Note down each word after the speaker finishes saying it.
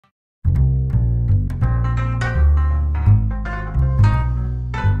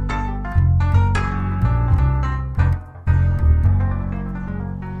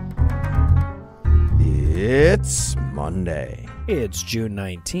It's Monday. It's June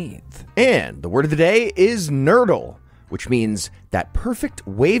 19th. And the word of the day is nerdle, which means that perfect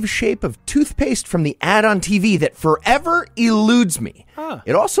wave shape of toothpaste from the ad on TV that forever eludes me.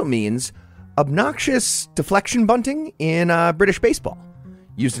 It also means obnoxious deflection bunting in British baseball.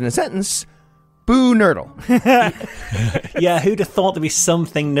 Used in a sentence, boo nerdle. Yeah, who'd have thought there'd be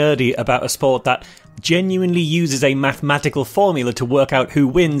something nerdy about a sport that genuinely uses a mathematical formula to work out who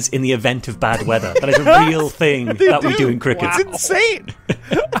wins in the event of bad weather? That is a real thing that we do in cricket. Wow. It's insane.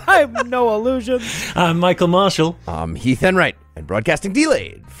 I have no illusions. I'm Michael Marshall. I'm Heath Enright, and broadcasting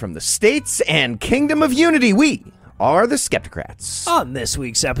delayed from the States and Kingdom of Unity, we are the Skepticrats. On this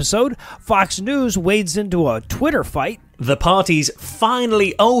week's episode, Fox News wades into a Twitter fight. The party's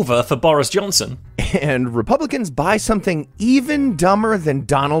finally over for Boris Johnson. And Republicans buy something even dumber than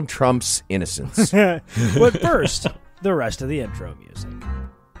Donald Trump's innocence. But first, the rest of the intro music.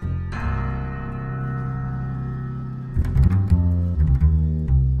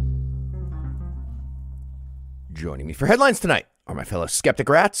 Joining me for headlines tonight are my fellow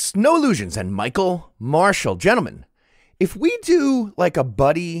Skepticrats, No Illusions, and Michael Marshall. Gentlemen, if we do like a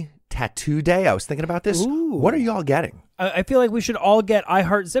buddy tattoo day, I was thinking about this. Ooh. What are y'all getting? I feel like we should all get I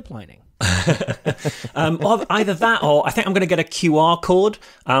Heart Ziplining. Either that or I think I'm going to get a QR code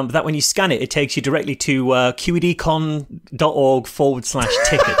that when you scan it, it takes you directly to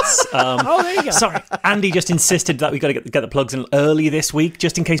qedcon.org/tickets. Oh, there you go. Sorry, Andy just insisted that we got to get the plugs in early this week,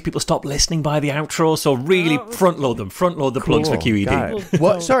 just in case people stop listening by the outro. So really front load the plugs for QED.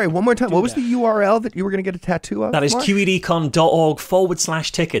 What? Sorry, one more time. What was the URL that you were going to get a tattoo of? That is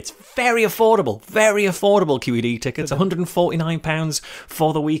qedcon.org/tickets. Very affordable QED tickets. £149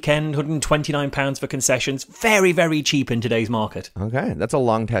 for the weekend, £129 for concessions. Very, very cheap in today's market. Okay, that's a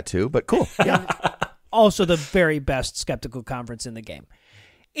long tattoo, but cool. Yeah. Also the very best skeptical conference in the game.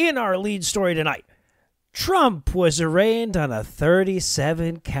 In our lead story tonight, Trump was arraigned on a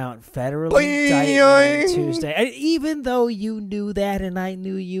 37-count federal indictment Tuesday. And even though you knew that and I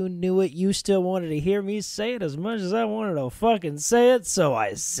knew you knew it, you still wanted to hear me say it as much as I wanted to fucking say it, so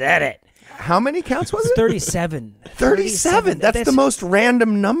I said it. How many counts was it? 37. 37. That's the most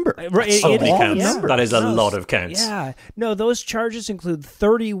random number. So many counts. Yeah. That is a lot of counts. Yeah. No, those charges include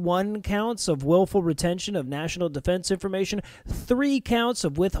 31 counts of willful retention of national defense information, 3 counts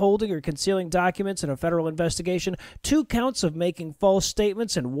of withholding or concealing documents in a federal investigation, 2 counts of making false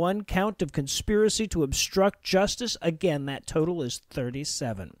statements, and 1 count of conspiracy to obstruct justice. Again, that total is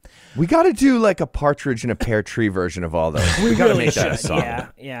 37. We got to do like a partridge in a pear tree version of all those. We got to really make that a should. song.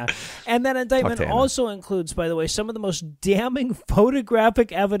 Yeah. And that indictment Talk to also includes, by the way, some of the most damning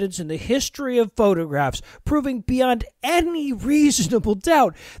photographic evidence in the history of photographs, proving beyond any reasonable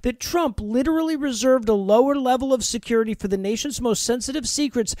doubt that Trump literally reserved a lower level of security for the nation's most sensitive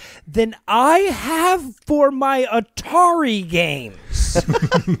secrets than I have for my Atari games.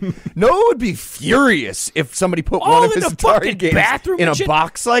 Noah would be furious if somebody put All one of in his the fucking Atari games bathroom in a and shit.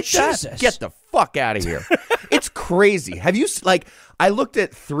 box like Jesus. that. Get the fuck out of here. It's crazy. Have you, I looked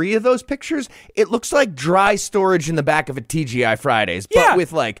at 3 of those pictures. It looks like dry storage in the back of a TGI Fridays, but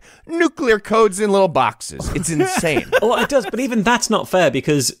with nuclear codes in little boxes. It's insane. Oh, it does, but even that's not fair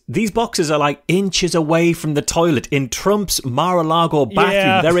because these boxes are like inches away from the toilet in Trump's Mar-a-Lago bathroom.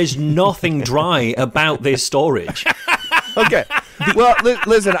 Yeah. There is nothing dry about this storage. Okay. Well,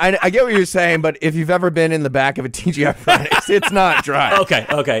 listen, I get what you're saying, but if you've ever been in the back of a TGI Fridays, it's not dry.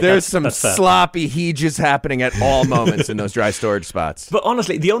 Okay. There's some that's fair. sloppy heeges happening at all moments in those dry storage spots. But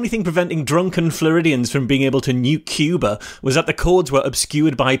honestly, the only thing preventing drunken Floridians from being able to nuke Cuba was that the codes were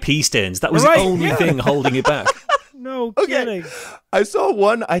obscured by pee stains. That was the only thing holding it back. No kidding. I saw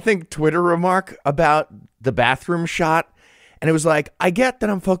one, I think, Twitter remark about the bathroom shot, and it was like, I get that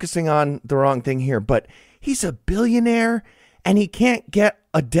I'm focusing on the wrong thing here, but he's a billionaire, and he can't get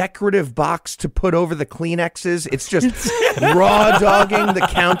a decorative box to put over the Kleenexes. It's just raw dogging the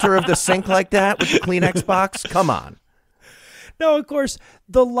counter of the sink like that with the Kleenex box. Come on. No, of course,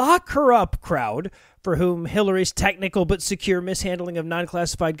 the lock her up crowd, for whom Hillary's technical but secure mishandling of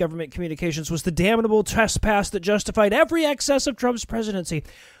non-classified government communications was the damnable trespass that justified every excess of Trump's presidency,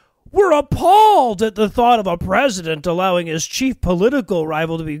 were appalled at the thought of a president allowing his chief political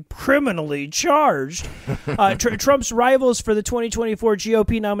rival to be criminally charged. Trump's rivals for the 2024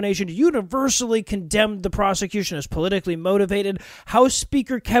 GOP nomination universally condemned the prosecution as politically motivated. House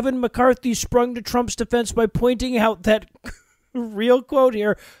Speaker Kevin McCarthy sprung to Trump's defense by pointing out that, real quote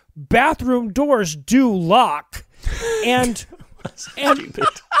here, bathroom doors do lock. And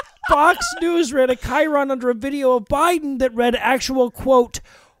Fox News ran a chyron under a video of Biden that read actual, quote,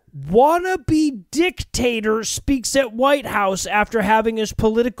 wannabe dictator speaks at White House after having his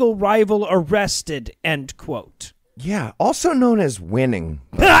political rival arrested, end quote. Yeah, also known as winning.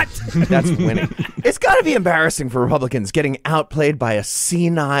 That's winning. It's got to be embarrassing for Republicans getting outplayed by a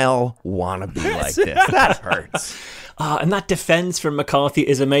senile wannabe like this. That hurts. And that defense from McCarthy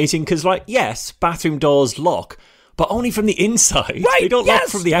is amazing because, like, yes, bathroom doors lock, but only from the inside. Right, They don't lock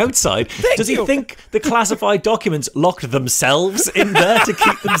from the outside. Does he think the classified documents locked themselves in there to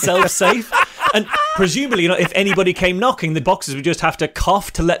keep themselves safe? And presumably, if anybody came knocking, the boxes would just have to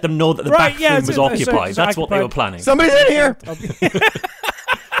cough to let them know that the bathroom was occupied. That's what they were planning. Somebody's in here.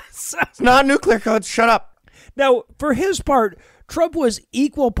 It's not nuclear codes. Shut up. Now, for his part, Trump was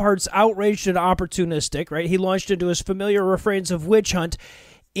equal parts outraged and opportunistic, right? He launched into his familiar refrains of witch hunt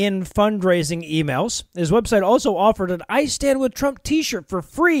in fundraising emails. His website also offered an I Stand With Trump t-shirt for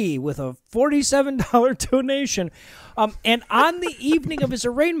free with a $47 donation. And on the evening of his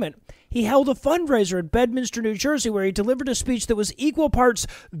arraignment, he held a fundraiser in Bedminster, New Jersey, where he delivered a speech that was equal parts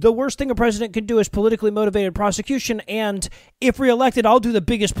the worst thing a president can do is politically motivated prosecution, and if reelected, I'll do the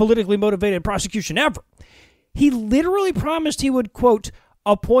biggest politically motivated prosecution ever. He literally promised he would, quote,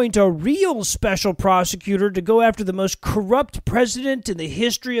 appoint a real special prosecutor to go after the most corrupt president in the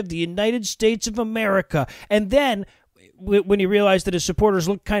history of the United States of America. And then, when he realized that his supporters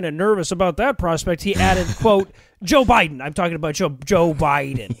looked kind of nervous about that prospect, he added, quote, Joe Biden. I'm talking about Joe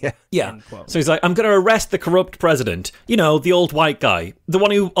Biden. Yeah. So he's like, I'm going to arrest the corrupt president. You know, the old white guy. The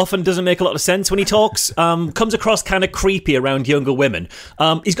one who often doesn't make a lot of sense when he talks. Comes across kind of creepy around younger women.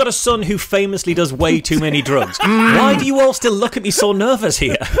 He's got a son who famously does way too many drugs. Why do you all still look at me so nervous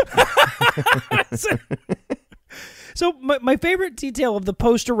here? So my favorite detail of the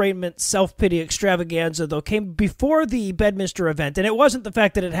post-arraignment self-pity extravaganza, though, came before the Bedminster event, and it wasn't the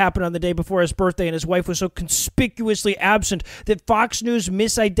fact that it happened on the day before his birthday and his wife was so conspicuously absent that Fox News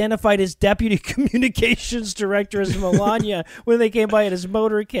misidentified his deputy communications director as Melania when they came by in his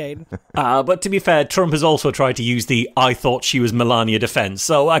motorcade. But to be fair, Trump has also tried to use the I thought she was Melania defense,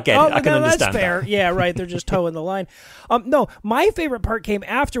 so I get it. I can understand that's fair. that. Yeah, right. They're just towing the line. No, my favorite part came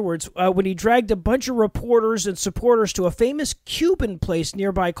afterwards when he dragged a bunch of reporters and supporters to a famous Cuban place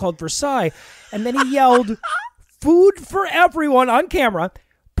nearby called Versailles, and then he yelled, food for everyone on camera,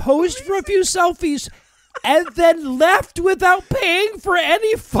 posed for a few selfies, and then left without paying for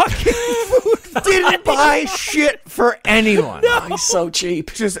any fucking food. Didn't buy shit for anyone. No. He's so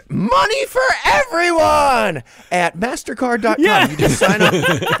cheap. Just money for everyone at MasterCard.com. Yeah. You just sign up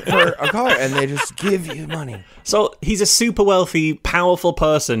for a card and they just give you money. So he's a super wealthy, powerful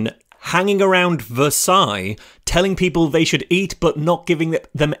person hanging around Versailles, telling people they should eat but not giving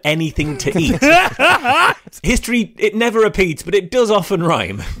them anything to eat. History, it never repeats, but it does often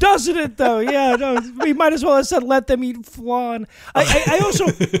rhyme. Doesn't it, though? Yeah, no, we might as well have said, let them eat flan.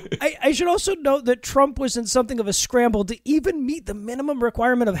 I should also note that Trump was in something of a scramble to even meet the minimum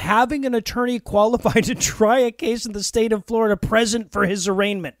requirement of having an attorney qualified to try a case in the state of Florida present for his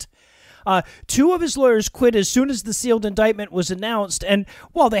arraignment. Two of his lawyers quit as soon as the sealed indictment was announced, and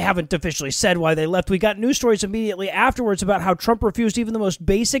while they haven't officially said why they left, we got news stories immediately afterwards about how Trump refused even the most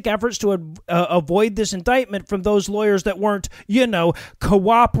basic efforts to avoid this indictment from those lawyers that weren't,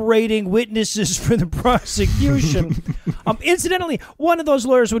 cooperating witnesses for the prosecution. Incidentally, one of those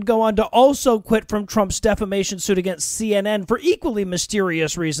lawyers would go on to also quit from Trump's defamation suit against CNN for equally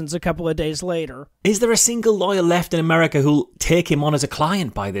mysterious reasons a couple of days later. Is there a single lawyer left in America who'll take him on as a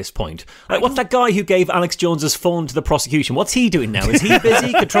client by this point? Like, what's that guy who gave Alex Jones's phone to the prosecution? What's he doing now? Is he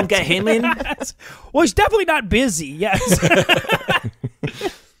busy? Could Trump get him in? Well, he's definitely not busy, yes.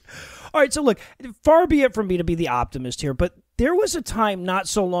 All right, so look, far be it from me to be the optimist here, but there was a time not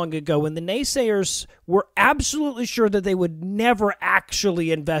so long ago when the naysayers were absolutely sure that they would never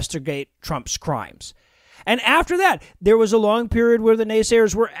actually investigate Trump's crimes. And after that, there was a long period where the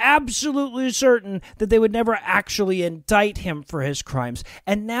naysayers were absolutely certain that they would never actually indict him for his crimes.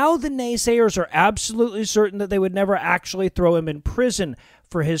 And now the naysayers are absolutely certain that they would never actually throw him in prison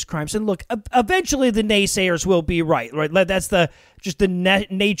for his crimes. And look, eventually the naysayers will be right? That's just the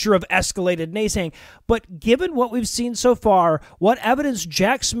nature of escalated naysaying. But given what we've seen so far, what evidence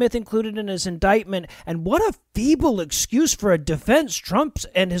Jack Smith included in his indictment, and what a feeble excuse for a defense Trump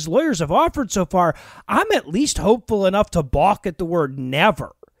and his lawyers have offered so far, I'm at least hopeful enough to balk at the word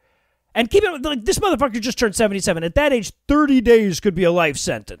never. And keep it, like, this motherfucker just turned 77. At that age, 30 days could be a life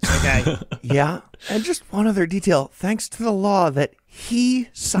sentence, okay? Yeah, and just one other detail. Thanks to the law that he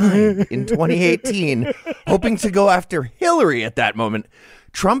signed in 2018, hoping to go after Hillary at that moment,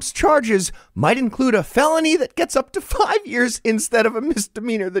 Trump's charges might include a felony that gets up to 5 years instead of a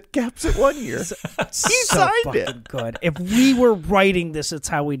misdemeanor that caps at 1 year. He signed it. Good. If we were writing this, it's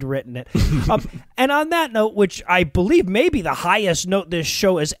how we'd written it. And on that note, which I believe may be the highest note this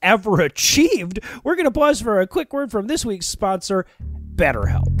show has ever achieved, we're going to pause for a quick word from this week's sponsor,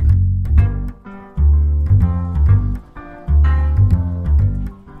 BetterHelp.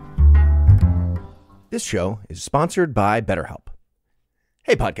 This show is sponsored by BetterHelp.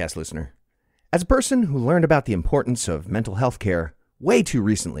 Hey, podcast listener. As a person who learned about the importance of mental health care way too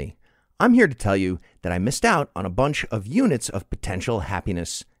recently, I'm here to tell you that I missed out on a bunch of units of potential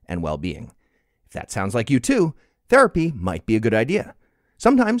happiness and well-being. If that sounds like you too, therapy might be a good idea.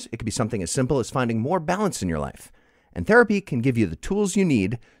 Sometimes it can be something as simple as finding more balance in your life. And therapy can give you the tools you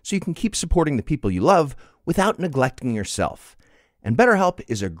need so you can keep supporting the people you love without neglecting yourself. And BetterHelp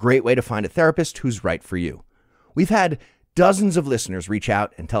is a great way to find a therapist who's right for you. We've had dozens of listeners reach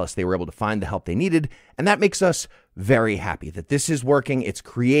out and tell us they were able to find the help they needed, and that makes us very happy that this is working. It's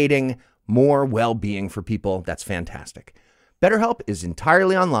creating more well-being for people. That's fantastic. BetterHelp is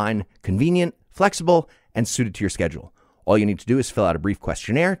entirely online, convenient, flexible, and suited to your schedule. All you need to do is fill out a brief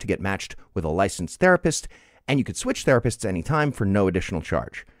questionnaire to get matched with a licensed therapist, and you could switch therapists anytime for no additional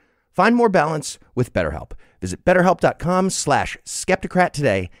charge. Find more balance with BetterHelp. Visit BetterHelp.com/Skepticrat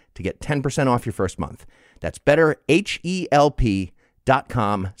today to get 10% off your first month. That's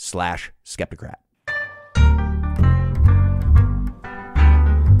BetterHelp.com/Skepticrat.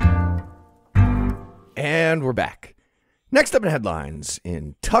 And we're back. Next up in headlines,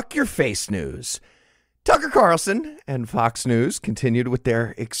 in Tuck Your Face news, Tucker Carlson and Fox News continued with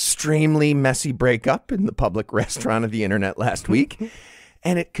their extremely messy breakup in the public restaurant of the internet last week,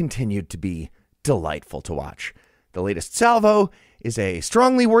 and it continued to be delightful to watch. The latest salvo is a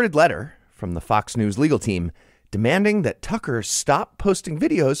strongly worded letter from the Fox News legal team demanding that Tucker stop posting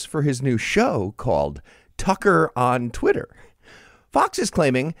videos for his new show called Tucker on Twitter. Fox is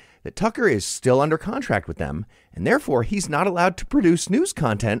claiming that Tucker is still under contract with them, and therefore he's not allowed to produce news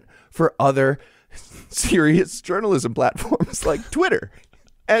content for other serious journalism platforms like Twitter.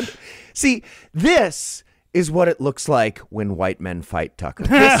 And see, this is what it looks like when white men fight Tucker.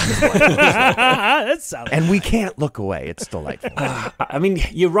 This is what it looks like. That sounds And we can't look away. It's delightful. I mean,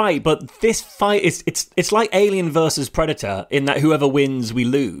 you're right, but this fight it's like Alien versus Predator in that whoever wins, we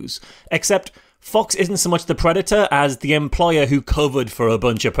lose. Except Fox isn't so much the predator as the employer who covered for a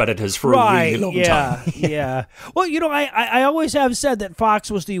bunch of predators for a really long time. Yeah. Well, you know, I always have said that Fox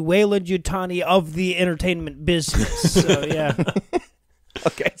was the Wayland Yutani of the entertainment business. So, yeah.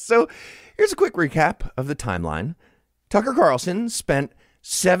 Okay, so here's a quick recap of the timeline. Tucker Carlson spent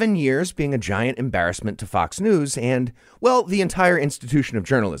 7 years being a giant embarrassment to Fox News and, well, the entire institution of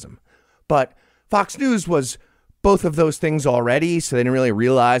journalism. But Fox News was both of those things already, so they didn't really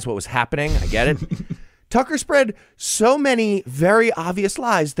realize what was happening. I get it. Tucker spread so many very obvious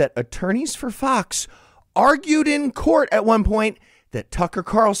lies that attorneys for Fox argued in court at one point that Tucker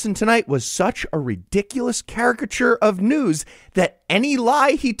Carlson Tonight was such a ridiculous caricature of news that any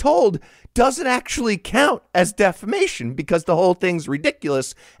lie he told doesn't actually count as defamation because the whole thing's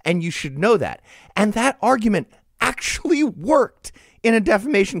ridiculous and you should know that. And that argument actually worked in a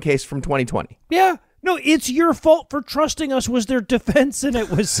defamation case from 2020. Yeah. No, it's your fault for trusting us was their defense, and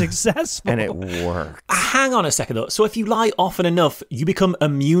it was successful. And it worked. Hang on a second, though. So if you lie often enough, you become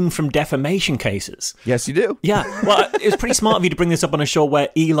immune from defamation cases. Yes, you do. Yeah. Well, it was pretty smart of you to bring this up on a show where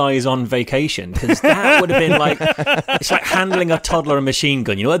Eli is on vacation, because that would have been like, it's like handling a toddler a machine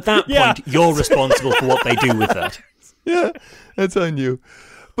gun. You know, at that point, you're responsible for what they do with that. Yeah, that's on you.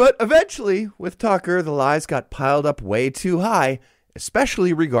 But eventually, with Tucker, the lies got piled up way too high,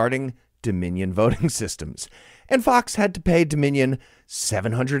 especially regarding Dominion voting systems. And Fox had to pay Dominion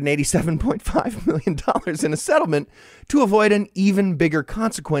 $787.5 million in a settlement to avoid an even bigger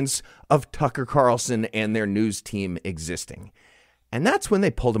consequence of Tucker Carlson and their news team existing. And that's when they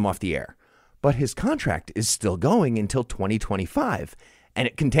pulled him off the air. But his contract is still going until 2025, and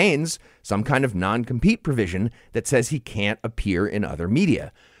it contains some kind of non-compete provision that says he can't appear in other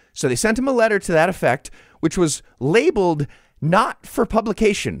media. So they sent him a letter to that effect, which was labeled not for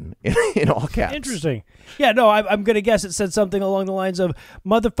publication in all caps. Interesting. Yeah, no, I'm going to guess it said something along the lines of,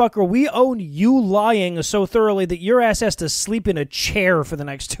 motherfucker, we own you lying so thoroughly that your ass has to sleep in a chair for the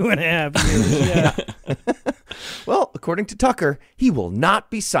next 2.5 years. Yeah. Well, according to Tucker, he will not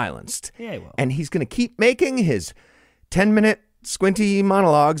be silenced. Yeah, he will. And he's going to keep making his 10-minute squinty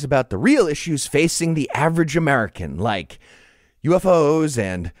monologues about the real issues facing the average American, like UFOs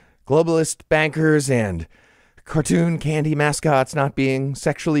and globalist bankers and cartoon candy mascots not being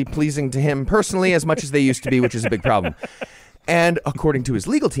sexually pleasing to him personally as much as they used to be, which is a big problem. And according to his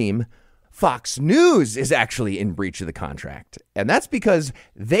legal team, Fox News is actually in breach of the contract. And that's because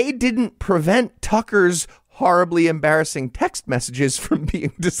they didn't prevent Tucker's horribly embarrassing text messages from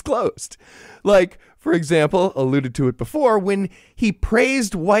being disclosed. Like, for example, alluded to it before, when he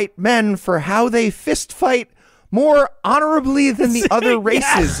praised white men for how they fist fight more honorably than the other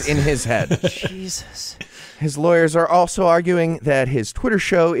races in his head. Jesus. His lawyers are also arguing that his Twitter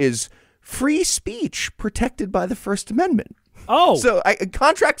show is free speech protected by the First Amendment. Oh. So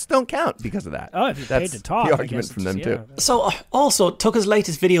contracts don't count because of that. Oh, if you're paid to talk, the I argument guess from them, too. So, also, Tucker's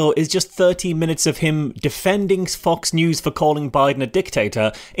latest video is just 30 minutes of him defending Fox News for calling Biden a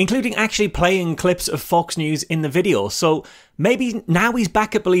dictator, including actually playing clips of Fox News in the video. So, maybe now he's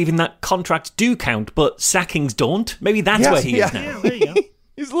back at believing that contracts do count, but sackings don't. Maybe that's where he is now. Yeah, there you go.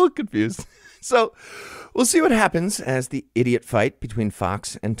 He's a little confused. So, we'll see what happens as the idiot fight between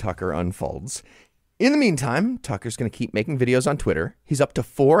Fox and Tucker unfolds. In the meantime, Tucker's going to keep making videos on Twitter. He's up to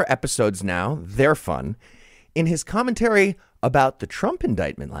 4 episodes now. They're fun. In his commentary about the Trump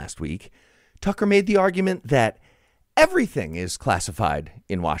indictment last week, Tucker made the argument that everything is classified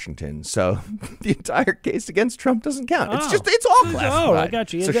in Washington. So the entire case against Trump doesn't count. It's all classified. Oh, I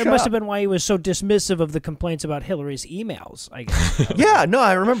got you. So that must have been why he was so dismissive of the complaints about Hillary's emails, I guess. Yeah, no,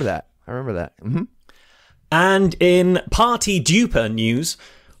 I remember that. Mm-hmm. And in party duper news,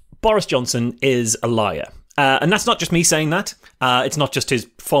 Boris Johnson is a liar. And that's not just me saying that. It's not just his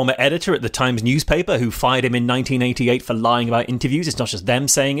former editor at the Times newspaper who fired him in 1988 for lying about interviews. It's not just them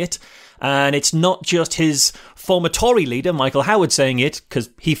saying it. And it's not just his former Tory leader, Michael Howard, saying it, because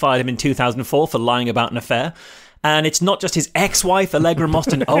he fired him in 2004 for lying about an affair. And it's not just his ex-wife, Allegra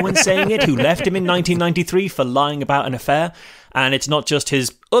Mostyn Owen, saying it, who left him in 1993 for lying about an affair. And it's not just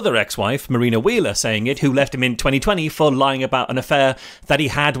his other ex-wife, Marina Wheeler, saying it, who left him in 2020 for lying about an affair that he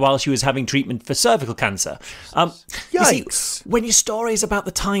had while she was having treatment for cervical cancer. Yikes. You see, when your story is about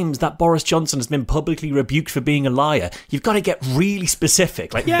the times that Boris Johnson has been publicly rebuked for being a liar, you've got to get really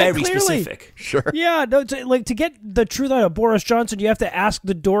specific, very clearly. specific. Sure. Yeah, no, to get the truth out of Boris Johnson, you have to ask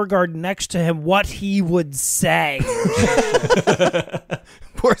the door guard next to him what he would say.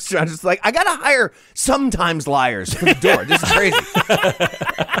 Boris Johnson's like, I got to hire sometimes liars for the door. This is crazy.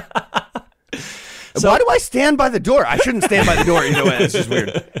 Why do I stand by the door? I shouldn't stand by the door either way. It's just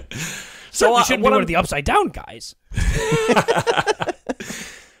weird. So you shouldn't be one of the upside down guys.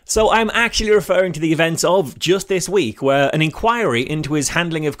 So I'm actually referring to the events of just this week, where an inquiry into his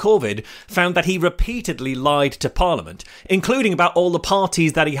handling of COVID found that he repeatedly lied to Parliament, including about all the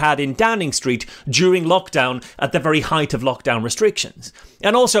parties that he had in Downing Street during lockdown at the very height of lockdown restrictions.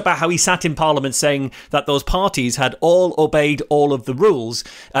 And also about how he sat in Parliament saying that those parties had all obeyed all of the rules,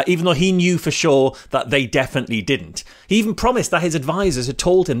 even though he knew for sure that they definitely didn't. He even promised that his advisors had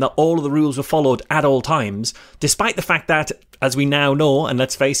told him that all of the rules were followed at all times, despite the fact that, as we now know, and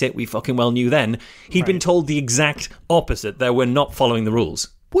let's face it, we fucking well knew then, he'd been told the exact opposite. They were not following the rules.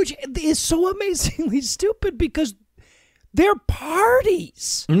 Which is so amazingly stupid because they're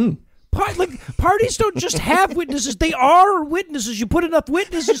parties. Parties don't just have witnesses. They are witnesses. You put enough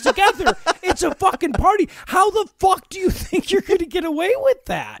witnesses together, it's a fucking party. How the fuck do you think you're going to get away with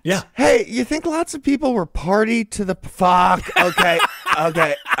that? Yeah. Hey, you think lots of people were party to the fuck? Okay,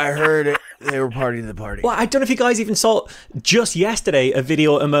 I heard it. They were party to the party. Well, I don't know if you guys even saw, just yesterday a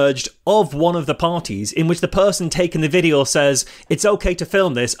video emerged of one of the parties in which the person taking the video says, it's okay to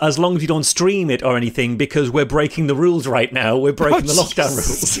film this as long as you don't stream it or anything because we're breaking the rules right now. We're breaking the lockdown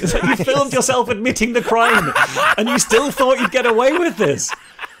rules. You filmed yourself admitting the crime and you still thought you'd get away with this.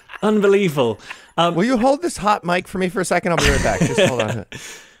 Unbelievable. Will you hold this hot mic for me for a second? I'll be right back. Just hold on.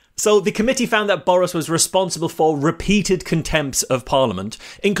 So the committee found that Boris was responsible for repeated contempts of Parliament,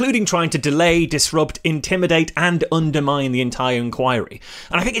 including trying to delay, disrupt, intimidate and undermine the entire inquiry.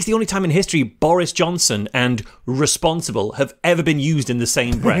 And I think it's the only time in history Boris Johnson and responsible have ever been used in the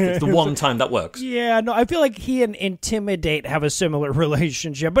same breath. It's the one time that works. Yeah, no, I feel like he and intimidate have a similar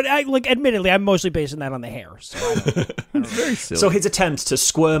relationship. But admittedly, I'm mostly basing that on the hair. So I don't know. Very silly. So his attempts to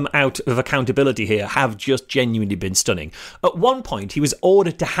squirm out of accountability here have just genuinely been stunning. At one point, he was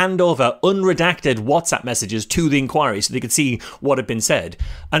ordered to hand over unredacted WhatsApp messages to the inquiry so they could see what had been said,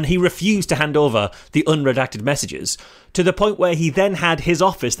 and he refused to hand over the unredacted messages, to the point where he then had his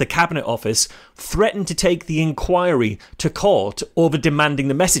office, the Cabinet Office, threaten to take the inquiry to court over demanding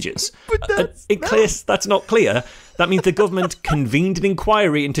the messages. But that's not clear. That means the government convened an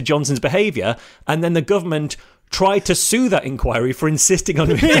inquiry into Johnson's behaviour, and then the government tried to sue that inquiry for insisting on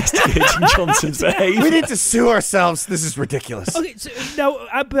investigating Johnson's behaviour. We need to sue ourselves. This is ridiculous. Okay, so, no,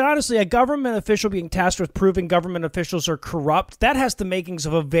 but honestly, a government official being tasked with proving government officials are corrupt, that has the makings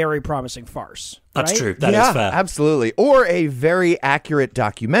of a very promising farce. That's right? true. That is fair. Absolutely. Or a very accurate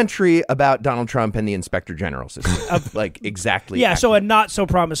documentary about Donald Trump and the Inspector General system. Like, exactly. Yeah, accurate. so a not so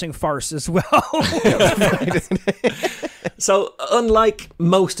promising farce as well. So, unlike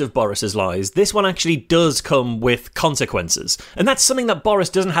most of Boris's lies, this one actually does come with consequences. And that's something that Boris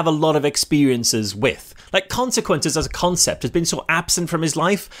doesn't have a lot of experiences with. Like, consequences as a concept has been so absent from his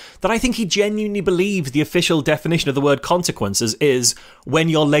life that I think he genuinely believes the official definition of the word consequences is when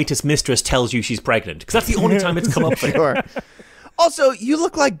your latest mistress tells you she's pregnant. Because that's the only time it's come up for him. Sure. Also, you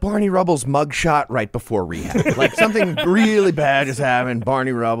look like Barney Rubble's mugshot right before rehab. Like, something really bad just happened.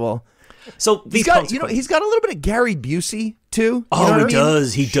 Barney Rubble. So these he's got a little bit of Gary Busey too. Oh, he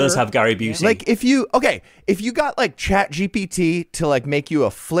does. He does have Gary Busey. Like if you got like ChatGPT to like make you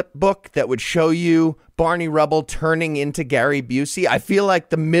a flip book that would show you Barney Rubble turning into Gary Busey, I feel like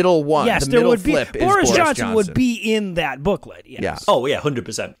the middle one, yes, the there middle would be. flip is Boris Johnson would be in that booklet. Yes. Yeah. Oh, yeah,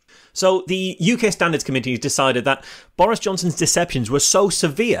 100%. So the UK Standards Committee decided that Boris Johnson's deceptions were so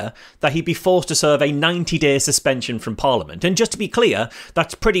severe that he'd be forced to serve a 90-day suspension from Parliament. And just to be clear,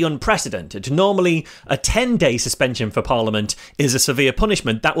 that's pretty unprecedented. Normally, a 10-day suspension for Parliament is a severe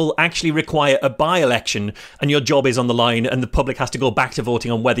punishment that will actually require a by-election and your job is on the line and the public has to go back to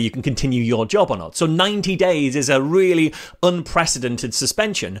voting on whether you can continue your job or not. So 90 days is a really unprecedented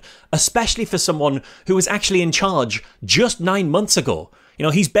suspension, especially for someone who was actually in charge just 9 months ago. You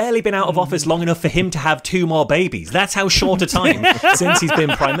know, he's barely been out of office long enough for him to have 2 more babies. That's how short a time since he's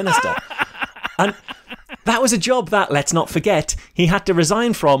been Prime Minister. And that was a job that, let's not forget, he had to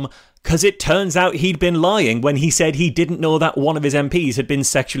resign from because it turns out he'd been lying when he said he didn't know that one of his MPs had been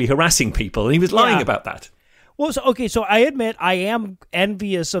sexually harassing people. And he was lying about that. Well, so I admit I am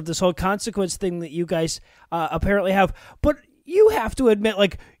envious of this whole consequence thing that you guys apparently have. But you have to admit,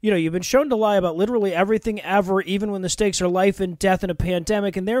 like, you know, you've been shown to lie about literally everything ever, even when the stakes are life and death in a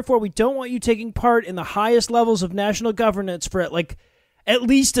pandemic, and therefore we don't want you taking part in the highest levels of national governance for, like, at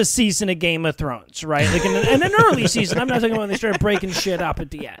least a season of Game of Thrones, right? Like, in an early season. I'm not talking about when they started breaking shit up at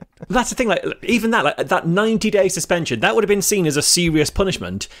the end. That's the thing, like, even that 90-day suspension, that would have been seen as a serious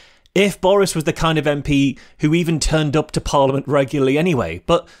punishment if Boris was the kind of MP who even turned up to Parliament regularly anyway.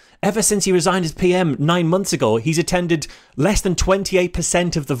 But ever since he resigned as PM 9 months ago, he's attended less than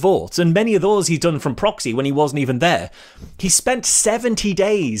 28% of the votes, and many of those he's done from proxy when he wasn't even there. He spent 70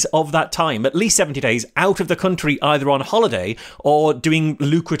 days of that time, at least 70 days, out of the country, either on holiday or doing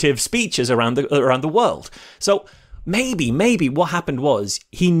lucrative speeches around the world. So maybe what happened was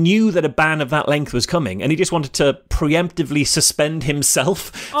he knew that a ban of that length was coming and he just wanted to preemptively suspend himself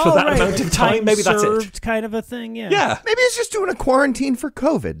for that amount of time. Maybe that's it. Kind of a thing, yeah. Yeah. Maybe he's just doing a quarantine for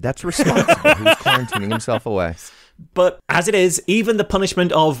COVID. That's responsible. He's quarantining himself away. But as it is, even the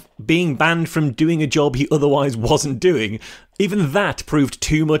punishment of being banned from doing a job he otherwise wasn't doing, even that proved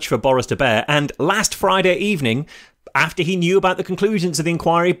too much for Boris to bear. And last Friday evening, after he knew about the conclusions of the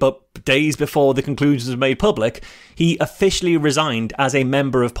inquiry, but days before the conclusions were made public, he officially resigned as a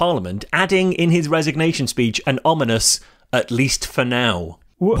Member of Parliament, adding in his resignation speech an ominous, "at least for now."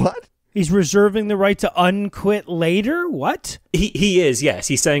 What? He's reserving the right to unquit later? What? He is, yes.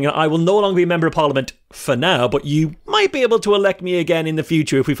 He's saying, I will no longer be a Member of Parliament for now, but you might be able to elect me again in the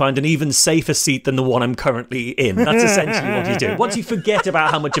future if we find an even safer seat than the one I'm currently in. That's essentially what he's doing. Once you forget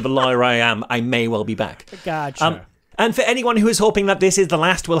about how much of a liar I am, I may well be back. Gotcha. And for anyone who is hoping that this is the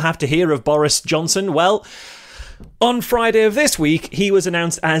last we'll have to hear of Boris Johnson, well, on Friday of this week, he was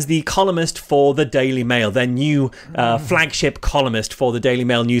announced as the columnist for the Daily Mail, their new flagship columnist for the Daily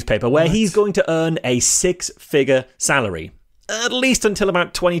Mail newspaper, where he's going to earn a 6-figure salary. At least until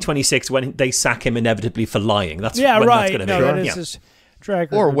about 2026, when they sack him inevitably for lying. That's when that's going to be. That is his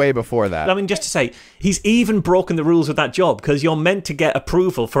track record. Or way before that. I mean, just to say, he's even broken the rules with that job, because you're meant to get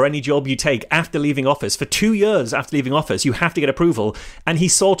approval for any job you take after leaving office. For 2 years after leaving office, you have to get approval, and he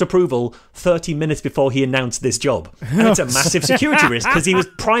sought approval 30 minutes before he announced this job. And it's a massive security risk, because he was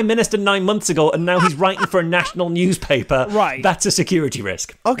Prime Minister 9 months ago, and now he's writing for a national newspaper. Right. That's a security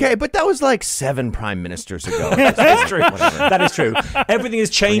risk. Okay, but that was like 7 prime ministers ago. That's true. That is true. Everything has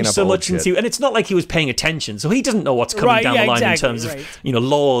changed so much since and it's not like he was paying attention, so he doesn't know what's coming down the line in terms of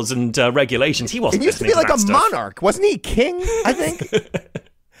laws and regulations. He wasn't. He used to be like a monarch, wasn't he? King, I think.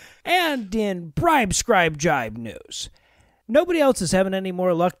 And in Bribe Scribe Jibe news, nobody else is having any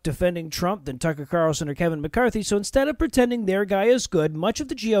more luck defending Trump than Tucker Carlson or Kevin McCarthy, so instead of pretending their guy is good, much of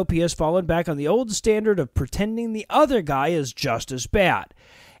the GOP has fallen back on the old standard of pretending the other guy is just as bad.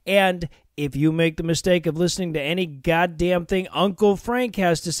 And if you make the mistake of listening to any goddamn thing Uncle Frank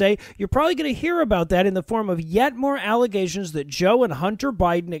has to say, you're probably going to hear about that in the form of yet more allegations that Joe and Hunter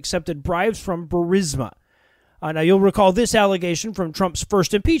Biden accepted bribes from Burisma. Now, you'll recall this allegation from Trump's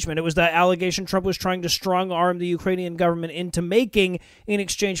first impeachment. It was that allegation Trump was trying to strong-arm the Ukrainian government into making in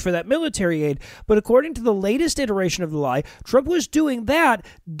exchange for that military aid. But according to the latest iteration of the lie, Trump was doing that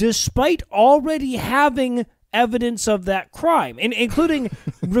despite already having evidence of that crime, including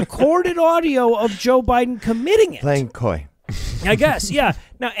recorded audio of Joe Biden committing it. Playing coy. I guess, yeah.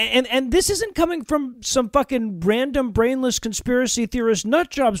 Now, and this isn't coming from some fucking random brainless conspiracy theorist nut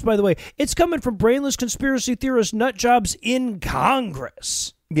jobs, by the way. It's coming from brainless conspiracy theorist nut jobs in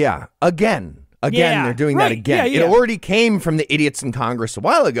Congress. Yeah, again, they're doing that again. Yeah. It already came from the idiots in Congress a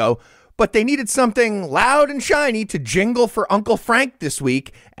while ago, but they needed something loud and shiny to jingle for Uncle Frank this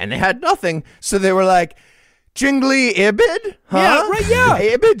week, and they had nothing, so they were like, Jingly Ibid? Huh? Yeah, right, yeah.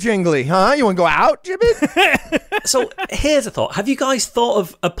 Ibid Jingly, huh? You want to go out, Ibid? So here's a thought. Have you guys thought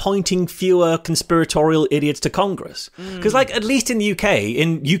of appointing fewer conspiratorial idiots to Congress? Because, at least in the UK,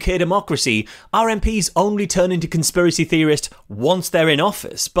 in UK democracy, our MPs only turn into conspiracy theorists once they're in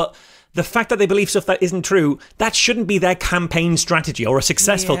office. But the fact that they believe stuff that isn't true, that shouldn't be their campaign strategy, or a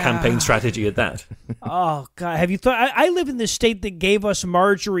successful campaign strategy at that. Oh, God. Have you thought? I live in the state that gave us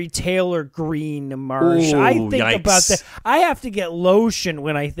Marjorie Taylor Greene, Marsh. I think yikes. about that. I have to get lotion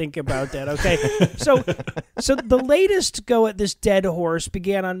when I think about that, okay? So the latest go at this dead horse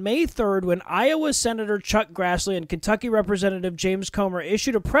began on May 3rd when Iowa Senator Chuck Grassley and Kentucky Representative James Comer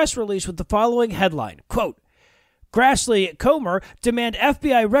issued a press release with the following headline, quote, Grassley Comer demand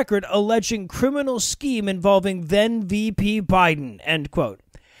FBI record alleging criminal scheme involving then VP Biden, end quote.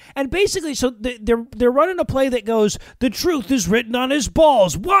 And basically, so they're running a play that goes, the truth is written on his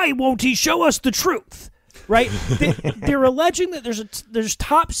balls. Why won't he show us the truth? Right? They're alleging that there's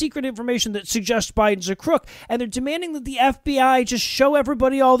top secret information that suggests Biden's a crook, and they're demanding that the FBI just show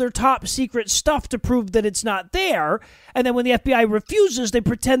everybody all their top secret stuff to prove that it's not there. And then when the FBI refuses, they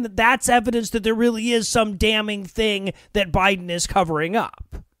pretend that that's evidence that there really is some damning thing that Biden is covering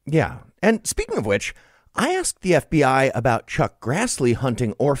up. Yeah. And speaking of which, I asked the FBI about Chuck Grassley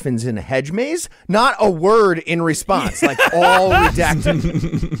hunting orphans in a hedge maze. Not a word in response, like all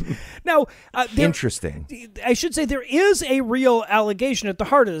redacted. Now, interesting. I should say there is a real allegation at the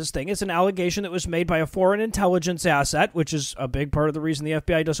heart of this thing. It's an allegation that was made by a foreign intelligence asset, which is a big part of the reason the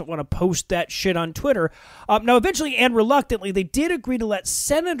FBI doesn't want to post that shit on Twitter. Now, eventually and reluctantly, they did agree to let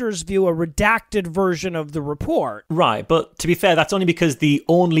senators view a redacted version of the report. Right, but to be fair, that's only because the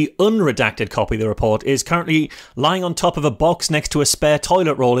only unredacted copy of the report is currently lying on top of a box next to a spare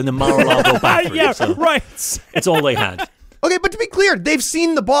toilet roll in the Mar-a-Lago bathroom. Yeah, so right. It's all they had. Okay, but to be clear, they've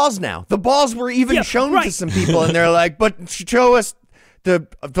seen the balls now. The balls were even shown to some people, and they're like, but show us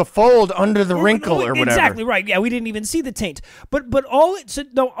the fold under the wrinkle or whatever. Exactly right. Yeah, we didn't even see the taint. But all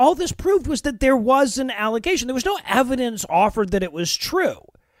this proved was that there was an allegation. There was no evidence offered that it was true.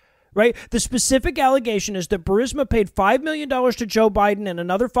 Right? The specific allegation is that Burisma paid $5 million to Joe Biden and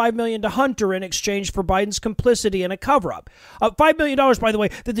another $5 million to Hunter in exchange for Biden's complicity in a cover-up. $5 million, by the way,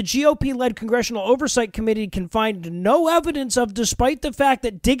 that the GOP-led Congressional Oversight Committee can find no evidence of, despite the fact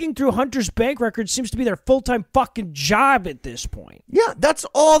that digging through Hunter's bank records seems to be their full-time fucking job at this point. Yeah, that's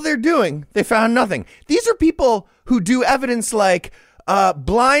all they're doing. They found nothing. These are people who do evidence like...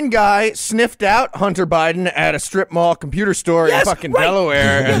 blind guy sniffed out Hunter Biden at a strip mall computer store in fucking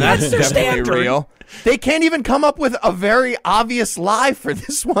Delaware, and that's definitely real. They can't even come up with a very obvious lie for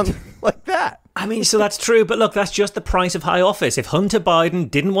this one like that. I mean, so that's true, but look, that's just the price of high office. If Hunter Biden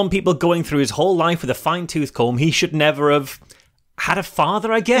didn't want people going through his whole life with a fine-tooth comb, he should never have had a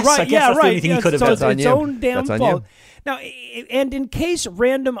father, I guess. Right, I guess that's the only thing he could have done. It's its own damn fault. Now, and in case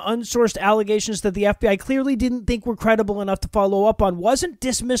random unsourced allegations that the FBI clearly didn't think were credible enough to follow up on wasn't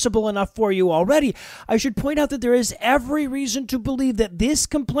dismissible enough for you already, I should point out that there is every reason to believe that this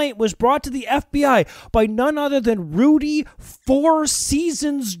complaint was brought to the FBI by none other than Rudy Four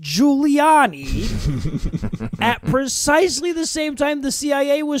Seasons Giuliani at precisely the same time the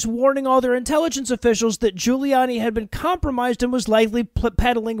CIA was warning all their intelligence officials that Giuliani had been compromised and was likely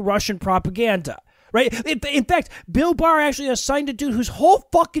peddling Russian propaganda. Right? In fact, Bill Barr actually assigned a dude whose whole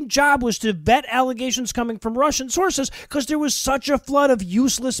fucking job was to vet allegations coming from Russian sources because there was such a flood of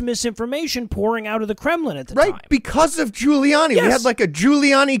useless misinformation pouring out of the Kremlin at the time. Right, because of Giuliani. Yes. We had like a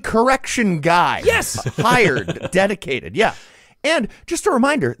Giuliani correction guy. Yes. Hired, dedicated, yeah. And just a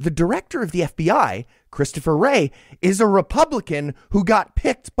reminder, the director of the FBI, Christopher Wray, is a Republican who got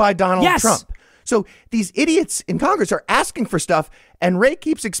picked by Donald Trump. So these idiots in Congress are asking for stuff, and Ray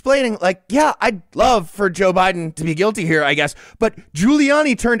keeps explaining, like, yeah, I'd love for Joe Biden to be guilty here, I guess, but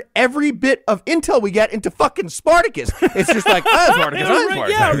Giuliani turned every bit of intel we get into fucking Spartacus. It's just like, Spartacus, Spartacus.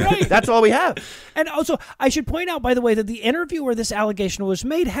 Yeah, right. That's all we have. And also, I should point out, by the way, that the interview where this allegation was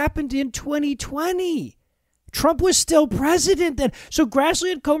made happened in 2020. Trump was still president then. So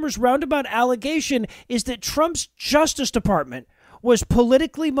Grassley and Comer's roundabout allegation is that Trump's Justice Department was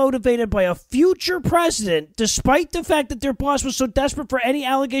politically motivated by a future president, despite the fact that their boss was so desperate for any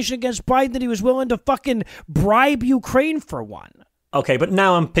allegation against Biden that he was willing to fucking bribe Ukraine for one. Okay, but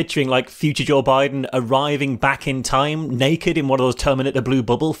now I'm picturing, like, future Joe Biden arriving back in time, naked in one of those Terminator blue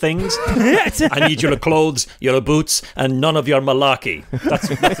bubble things. I need your clothes, your boots, and none of your malarkey. That's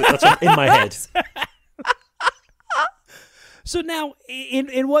in my head. So now,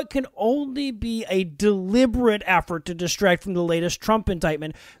 in what can only be a deliberate effort to distract from the latest Trump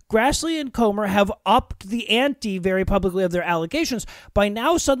indictment, Grassley and Comer have upped the ante very publicly of their allegations by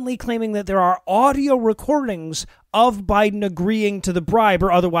now suddenly claiming that there are audio recordings of Biden agreeing to the bribe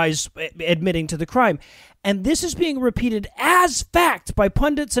or otherwise admitting to the crime. And this is being repeated as fact by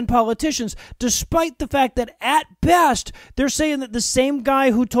pundits and politicians, despite the fact that at best, they're saying that the same guy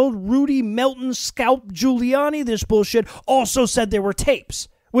who told Rudy Melton scalp Giuliani this bullshit also said there were tapes,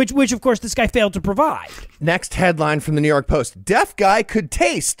 which of course this guy failed to provide. Next headline from the New York Post. Deaf guy could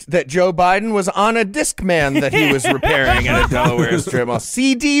taste that Joe Biden was on a Discman that he was repairing at a Delaware strip mall.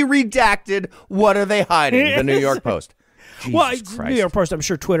 CD redacted. What are they hiding? The New York Post. Jesus Christ. New York Post, I'm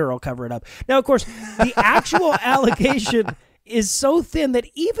sure Twitter will cover it up. Now, of course, the actual allegation is so thin that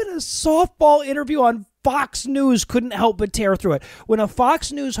even a softball interview on Fox News couldn't help but tear through it. When a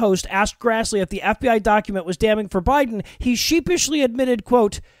Fox News host asked Grassley if the FBI document was damning for Biden, he sheepishly admitted,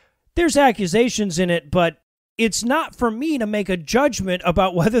 quote, "There's accusations in it, but it's not for me to make a judgment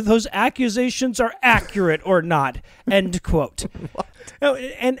about whether those accusations are accurate or not," end quote.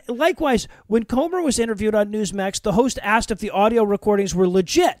 And likewise, when Comer was interviewed on Newsmax, the host asked if the audio recordings were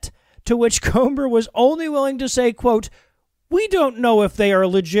legit, to which Comer was only willing to say, quote, "We don't know if they are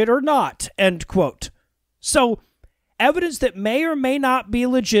legit or not," end quote. So evidence that may or may not be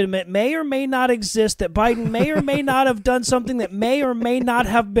legitimate, may or may not exist, that Biden may or may not have done something that may or may not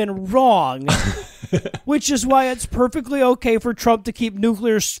have been wrong, which is why it's perfectly okay for Trump to keep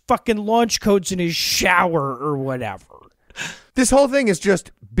nuclear fucking launch codes in his shower or whatever. This whole thing is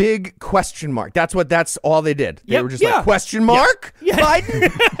just big question mark. That's all they did. They were just like, question mark? Yeah.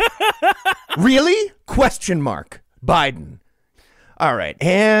 Biden? Really? Question mark. Biden. All right.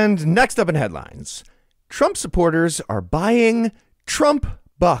 And next up in headlines. Trump supporters are buying Trump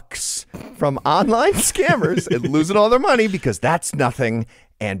bucks from online scammers and losing all their money because that's nothing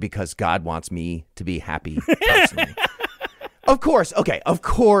and because God wants me to be happy personally. Of course,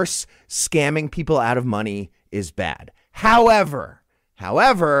 scamming people out of money is bad. However,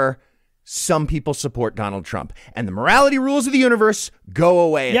 some people support Donald Trump, and the morality rules of the universe go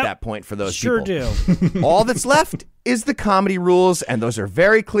away at that point for those people. Sure do. All that's left is the comedy rules, and those are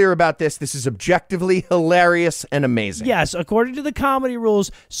very clear about this. This is objectively hilarious and amazing. Yes, according to the comedy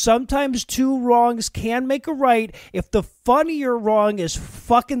rules, sometimes two wrongs can make a right if the funnier wrong is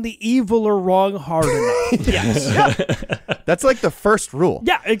fucking the eviler wrong hard enough. Yes. Yeah. That's like the first rule.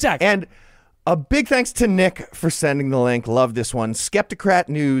 Yeah, exactly. And a big thanks to Nick for sending the link. Love this one.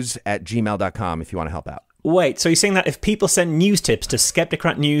 SkepticratNews@gmail.com if you want to help out. Wait, so you're saying that if people send news tips to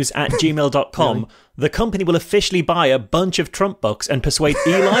SkepticratNews@gmail.com, really? The company will officially buy a bunch of Trump bucks and persuade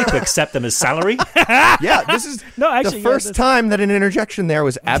Eli to accept them as salary? Yeah, this is the first time that an interjection there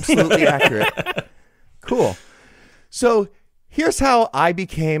was absolutely accurate. Cool. So here's how I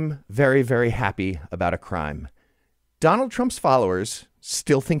became very, very happy about a crime. Donald Trump's followers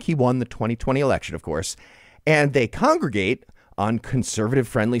still think he won the 2020 election, of course, and they congregate on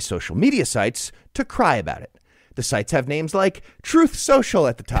conservative-friendly social media sites to cry about it. The sites have names like Truth Social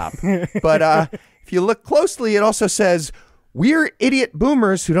at the top, but if you look closely, it also says, "We're idiot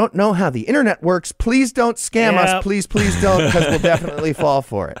boomers who don't know how the internet works. Please don't scam us. Please, please don't, because we'll definitely fall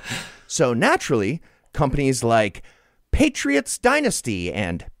for it." So naturally, companies like Patriots Dynasty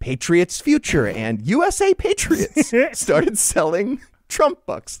and Patriots Future and USA Patriots started selling Trump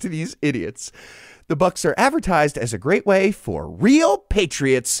bucks to these idiots. The bucks are advertised as a great way for real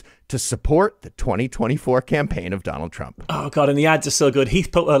patriots to support the 2024 campaign of Donald Trump. Oh, God, and the ads are so good.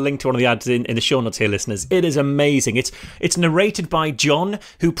 Heath put a link to one of the ads in the show notes here, listeners. It is amazing. It's narrated by John,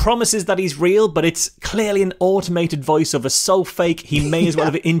 who promises that he's real, but it's clearly an automated voiceover so fake he may as well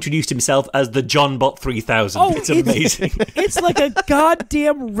have introduced himself as the John Bot 3000. Oh, it's amazing. It's like a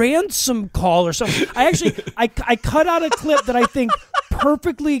goddamn ransom call or something. I cut out a clip that I think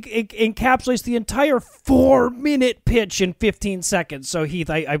perfectly encapsulates the entire 4-minute pitch in 15 seconds. So, Heath,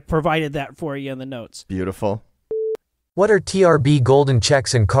 I provided that for you in the notes. Beautiful. What are TRB golden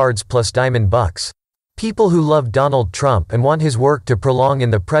checks and cards plus diamond bucks? People who love Donald Trump and want his work to prolong in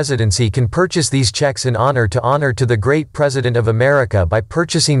the presidency can purchase these checks in honor to the great president of America by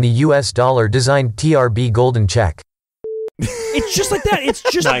purchasing the US dollar-designed TRB golden check. It's just like that. It's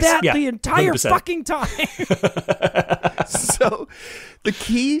just Nice. that Yeah, the entire 100%. fucking time. So the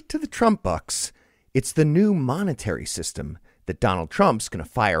key to the Trump bucks, it's the new monetary system that Donald Trump's going to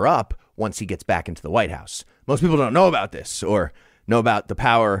fire up once he gets back into the White House. Most people don't know about this or know about the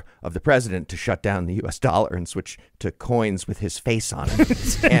power of the president to shut down the U.S. dollar and switch to coins with his face on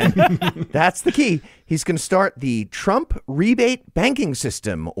it. And that's the key. He's going to start the Trump Rebate Banking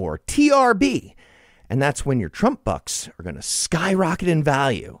System, or TRB. And that's when your Trump bucks are going to skyrocket in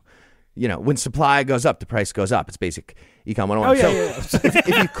value. You know, when supply goes up, the price goes up. It's basic econ 101. Oh, yeah. So if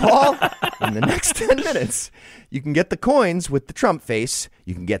you call in the next 10 minutes, you can get the coins with the Trump face.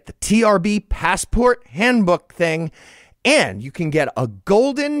 You can get the TRB passport handbook thing. And you can get a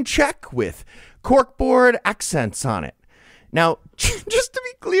golden check with corkboard accents on it. Now, just to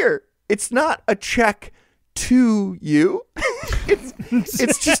be clear, it's not a check to you.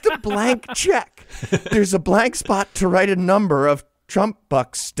 It's just a blank check. There's a blank spot to write a number of Trump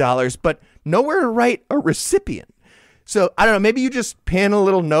bucks dollars, but nowhere to write a recipient. So, I don't know, maybe you just pin a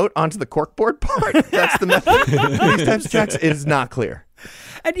little note onto the corkboard part. That's the method. These types of checks, it is not clear.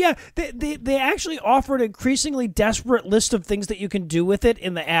 And yeah, they actually offer an increasingly desperate list of things that you can do with it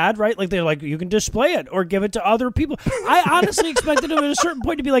in the ad, right? Like they're like, you can display it or give it to other people. I honestly expected them at a certain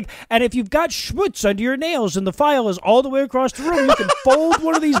point to be like, and if you've got schmutz under your nails and the file is all the way across the room, you can fold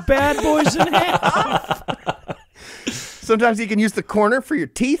one of these bad boys in half. Sometimes you can use the corner for your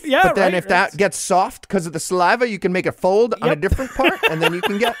teeth, Yeah, but then right, if that gets soft because of the saliva, you can make a fold on a different part, and then you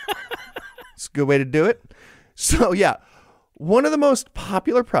can get... It's a good way to do it. So, yeah. One of the most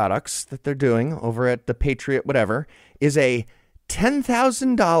popular products that they're doing over at the Patriot whatever is a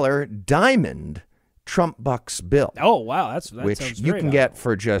 $10,000 diamond Trump bucks bill. Oh, wow. That which sounds you very can get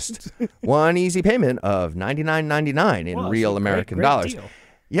for just one easy payment of $99.99 in real American dollars. Deal.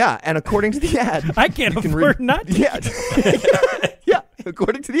 Yeah, and according to the ad... I can't afford not to. Yeah. Yeah,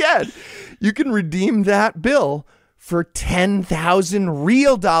 according to the ad, you can redeem that bill for 10,000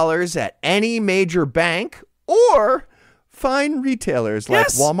 real dollars at any major bank or fine retailers like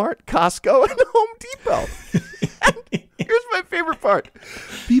Walmart, Costco, and Home Depot. And here's my favorite part.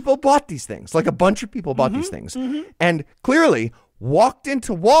 People bought these things. Like a bunch of people bought these things. And clearly walked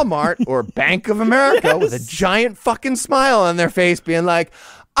into Walmart or Bank of America with a giant fucking smile on their face being like,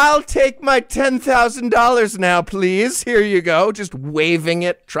 I'll take my $10,000 now, please. Here you go. Just waving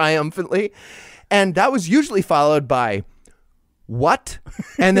it triumphantly. And that was usually followed by, what?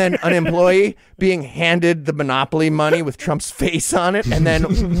 And then an employee being handed the Monopoly money with Trump's face on it and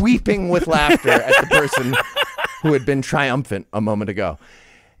then weeping with laughter at the person who had been triumphant a moment ago.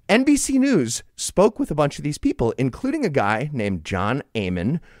 NBC News spoke with a bunch of these people, including a guy named John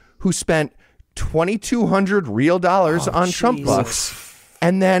Arraign, who spent 2,200 real dollars on Trump bucks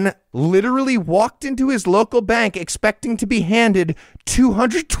and then literally walked into his local bank expecting to be handed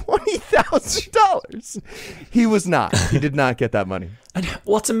 $220,000. He was not. He did not get that money. And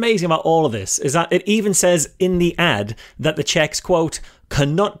what's amazing about all of this is that it even says in the ad that the checks, quote,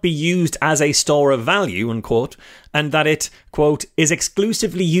 cannot be used as a store of value, unquote, and that it, quote, is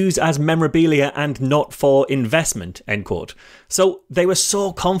exclusively used as memorabilia and not for investment, end quote. So they were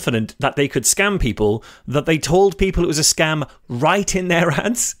so confident that they could scam people that they told people it was a scam right in their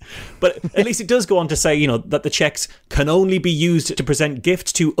ads. But at least it does go on to say, you know, that the checks can only be used to present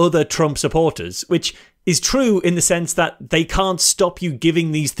gifts to other Trump supporters, which is true in the sense that they can't stop you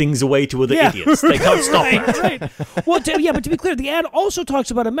giving these things away to other idiots. They can't stop that. Right. Well, but to be clear, the ad also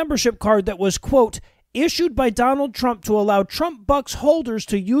talks about a membership card that was, quote, issued by Donald Trump to allow Trump bucks holders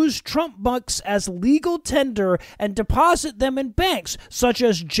to use Trump bucks as legal tender and deposit them in banks such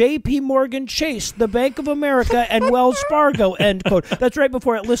as J.P. Morgan Chase, the Bank of America, and Wells Fargo, end quote. That's right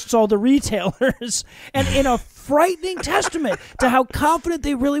before it lists all the retailers. And in a frightening testament to how confident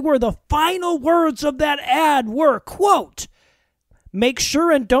they really were, the final words of that ad were, quote, make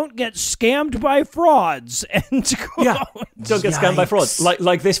sure and don't get scammed by frauds. End quote. Yeah, don't get scammed by frauds.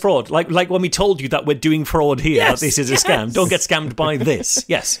 Like this fraud. Like when we told you that we're doing fraud here, Yes, that this is a scam. Don't get scammed by this.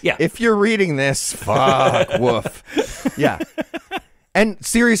 Yes, yeah. If you're reading this, fuck, woof. Yeah. And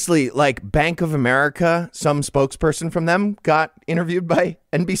seriously, like Bank of America, some spokesperson from them got interviewed by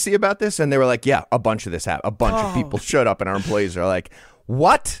NBC about this, and they were like, yeah, a bunch of this happened. A bunch of people showed up, and our employees are like,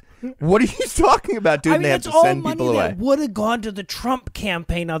 what? What are you talking about, dude? I mean, They have that's to all send money people away. that would have gone to the Trump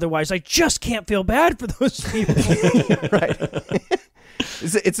campaign otherwise. I just can't feel bad for those people. Right.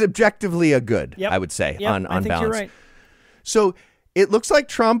 It's objectively a good, Yep. I would say, Yep, on I think balance. you're right. So it looks like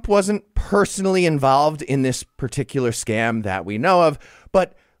Trump wasn't personally involved in this particular scam that we know of,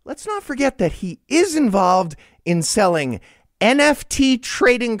 but let's not forget that he is involved in selling NFT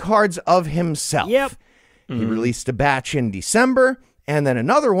trading cards of himself. Yep. He released a batch in December and then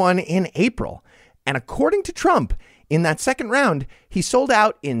another one in April. And according to Trump, in that second round, he sold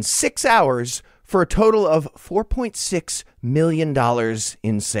out in 6 hours for a total of $4.6 million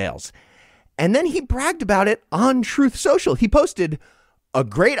in sales. And then he bragged about it on Truth Social. He posted, "A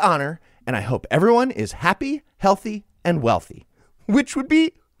great honor, and I hope everyone is happy, healthy, and wealthy," which would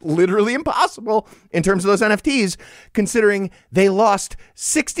be literally impossible in terms of those NFTs, considering they lost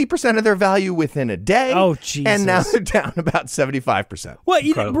 60% of their value within a day. Oh, Jesus. And now they're down about 75%. Well,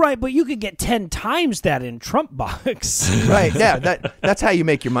 Incredible. right, but you could get 10 times that in Trump bucks. Right, yeah, that's how you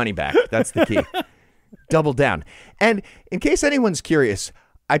make your money back. That's the key. Double down. And in case anyone's curious,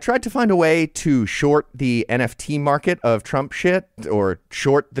 I tried to find a way to short the NFT market of Trump shit or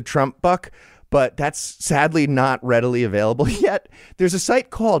short the Trump buck, but that's sadly not readily available yet. There's a site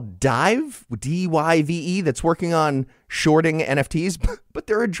called Dive, D-Y-V-E, that's working on shorting NFTs, but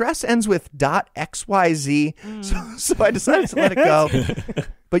their address ends with .xyz, so I decided to let it go.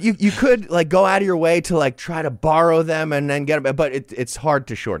 But you could like go out of your way to like try to borrow them and then get them, but it's hard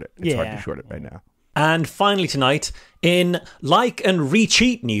to short it. It's hard to short it right now. And finally tonight, in like and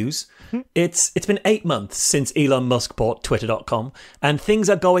recheat news, it's been 8 months since Elon Musk bought Twitter.com, and things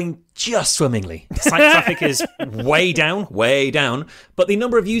are going just swimmingly. Site traffic is way down, but the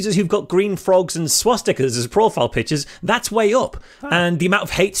number of users who've got green frogs and swastikas as profile pictures, that's way up. And the amount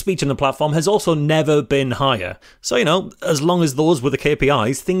of hate speech on the platform has also never been higher. So, as long as those were the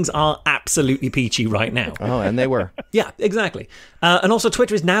KPIs, things are absolutely peachy right now. Oh, and they were. Yeah, exactly. And also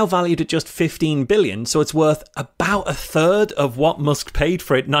Twitter is now valued at just $15 billion, so it's worth about a third of what Musk paid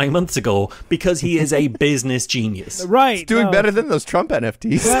for it 9 months ago because he is a business genius. Right. Doing better than those Trump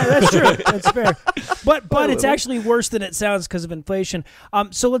NFTs. Yeah, that's true. That's fair. But it's actually worse than it sounds because of inflation.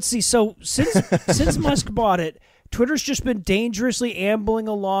 So let's see. So since Musk bought it, Twitter's just been dangerously ambling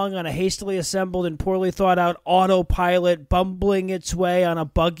along on a hastily assembled and poorly thought out autopilot, bumbling its way on a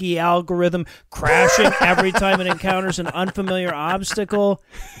buggy algorithm, crashing every time it encounters an unfamiliar obstacle.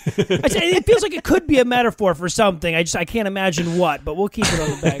 It feels like it could be a metaphor for something. I can't imagine what, but we'll keep it on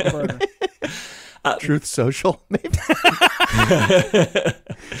the back burner. Truth Social, maybe.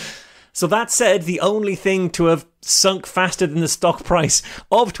 So that said, the only thing to have sunk faster than the stock price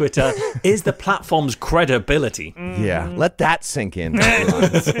of Twitter is the platform's credibility. Yeah, let that sink in.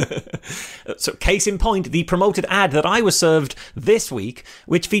 So case in point, the promoted ad that I was served this week,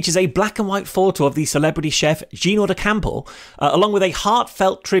 which features a black and white photo of the celebrity chef Gino D'Acampo, along with a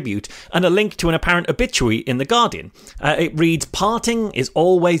heartfelt tribute and a link to an apparent obituary in The Guardian. It reads, "Parting is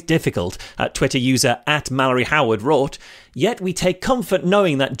always difficult," Twitter user @MalloryHoward wrote. "Yet we take comfort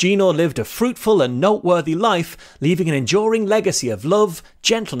knowing that Gino lived a fruitful and noteworthy life, leaving an enduring legacy of love,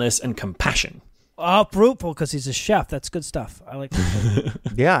 gentleness, and compassion." Oh, fruitful because he's a chef. That's good stuff. I like that.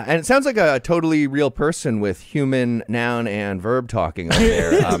 Yeah, and it sounds like a totally real person with human noun and verb talking over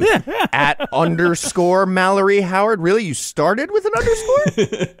there. @_ Mallory Howard. Really? You started with an underscore?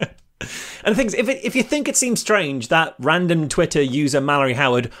 And the thing is, if you think it seems strange that random Twitter user Mallory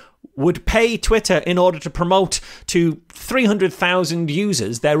Howard would pay Twitter in order to promote to 300,000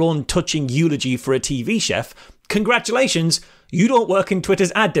 users their own touching eulogy for a TV chef, congratulations, you don't work in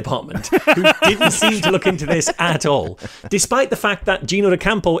Twitter's ad department, who didn't seem to look into this at all. Despite the fact that Gino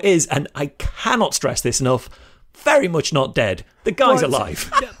D'Acampo is, and I cannot stress this enough, very much not dead. The guy's alive.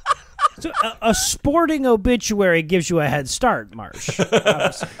 So a sporting obituary gives you a head start, Marsh.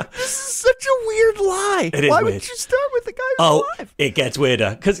 This is such a weird lie. It is Why weird. would you start with the guy who's alive? It gets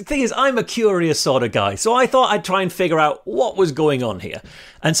weirder. Because the thing is, I'm a curious sort of guy. So I thought I'd try and figure out what was going on here.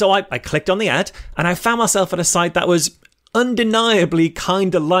 And so I clicked on the ad, and I found myself at a site that was undeniably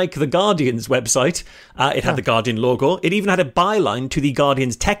kind of like The Guardian's website. It had the Guardian logo. It even had a byline to The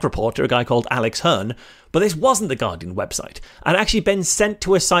Guardian's tech reporter, a guy called Alex Hearn. But this wasn't the Guardian website. I'd actually been sent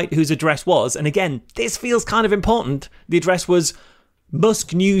to a site whose address was, and again, this feels kind of important, the address was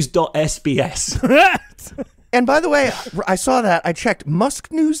musknews.sbs. And by the way, I saw that. I checked.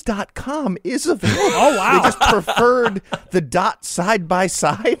 Musknews.com is available. Oh, wow. They just preferred the dot side by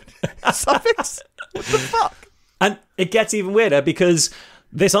side suffix. What the fuck? And it gets even weirder because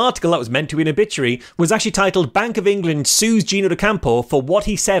this article that was meant to be an obituary was actually titled "Bank of England Sues Gino D'Acampo for What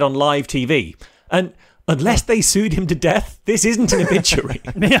He Said on Live TV." And Unless they sued him to death, this isn't an obituary.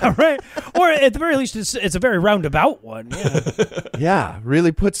 Yeah, right. Or at the very least, it's a very roundabout one. Yeah. Yeah,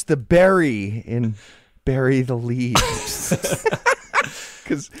 really puts the bury in bury the lead.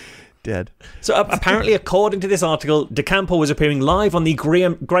 Because dead. So apparently, according to this article, DeCampo was appearing live on the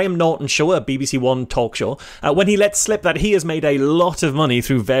Graham Norton show, a BBC One talk show, when he let slip that he has made a lot of money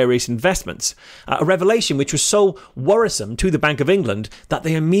through various investments. A revelation which was so worrisome to the Bank of England that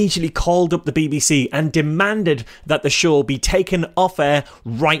they immediately called up the BBC and demanded that the show be taken off air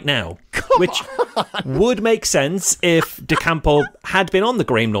right now. Which would make sense if DeCampo had been on the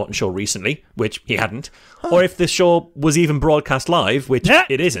Graham Norton show recently, which he hadn't, or if the show was even broadcast live, which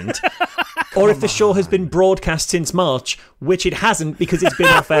it isn't, or if the show has been broadcast since March, which it hasn't because it's been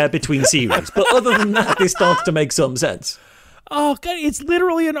off air between series. But other than that, this starts to make some sense. Oh, God, it's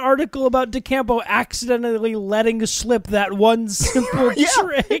literally an article about DeCampo accidentally letting slip that one simple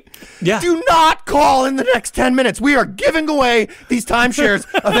trick. Yeah. Do not call in the next 10 minutes. We are giving away these timeshares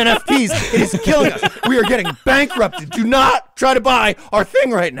of NFTs. It is killing us. We are getting bankrupted. Do not try to buy our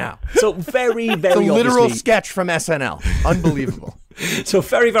thing right now. So very, very The literal obviously, sketch from SNL. Unbelievable. So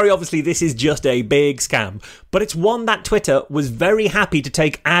very, very obviously, this is just a big scam. But it's one that Twitter was very happy to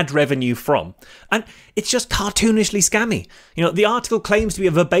take ad revenue from. And it's just cartoonishly scammy. You know, the article claims to be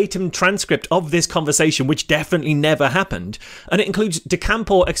a verbatim transcript of this conversation, which definitely never happened. And it includes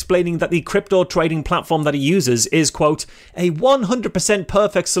DeCampo explaining that the crypto trading platform that he uses is, quote, a 100%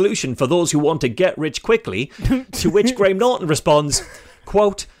 perfect solution for those who want to get rich quickly. To which Graham Norton responds,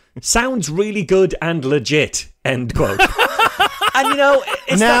 quote, sounds really good and legit, end quote. And, you know,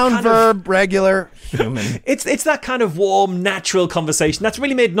 it's Noun, verb, regular, human. It's that kind of warm, natural conversation that's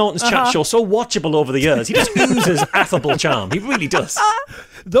really made Norton's chat show so watchable over the years. He just oozes affable charm. He really does.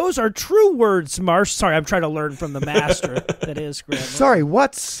 Those are true words, Marsh. Sorry, I'm trying to learn from the master. That is Graham. Sorry,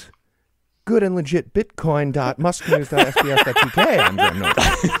 what's good and legit bitcoin.musknews.sbs.tk? I'm Graham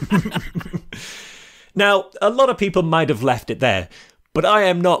Norton. Now, a lot of people might have left it there, but I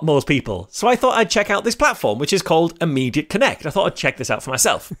am not most people. So I thought I'd check out this platform, which is called Immediate Connect. I thought I'd check this out for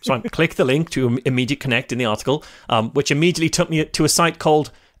myself. So I clicked the link to Immediate Connect in the article, which immediately took me to a site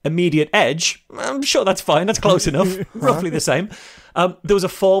called Immediate Edge. I'm sure that's fine. That's close enough. Roughly the same. There was a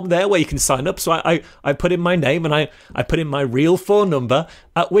form there where you can sign up. So I put in my name and I put in my real phone number,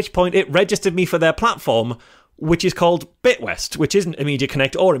 at which point it registered me for their platform, which is called BitWest, which isn't Immediate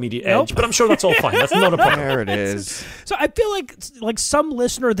Connect or Immediate Edge, but I'm sure that's all fine. That's not a problem. There it is. So I feel like some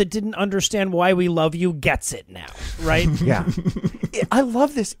listener that didn't understand why we love you gets it now, right? Yeah. I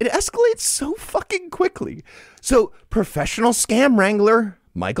love this. It escalates so fucking quickly. So professional scam wrangler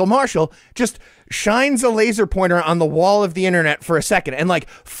Michael Marshall just shines a laser pointer on the wall of the internet for a second, and like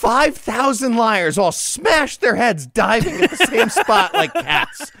 5,000 liars all smash their heads diving at the same spot like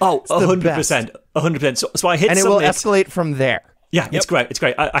cats. Oh, 100%. 100%. So I hit and it submit. will escalate from there. Yeah, it's great. It's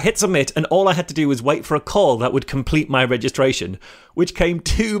great. I hit submit, and all I had to do was wait for a call that would complete my registration, which came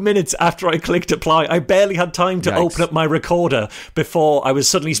 2 minutes after I clicked apply. I barely had time to open up my recorder before I was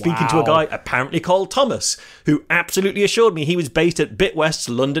suddenly speaking to a guy apparently called Thomas, who absolutely assured me he was based at BitWest's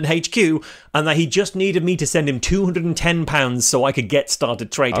London HQ and that he just needed me to send him £210 so I could get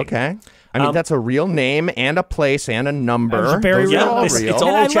started trading. Okay. I mean, that's a real name and a place and a number. It's very real. All It's real. all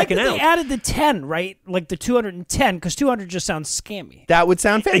And I checking like that out. they added the 10, right? Like the 210, because 200 just sounds scammy. That would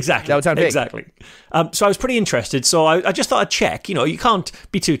sound fake. Exactly. That would sound fake. Exactly. So I was pretty interested. So I just thought I'd check. You know, you can't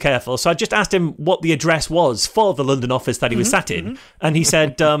be too careful. So I just asked him what the address was for the London office that he was sat in. And he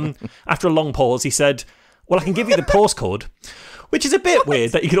said, after a long pause, he said, well, I can give you the postcode, which is a bit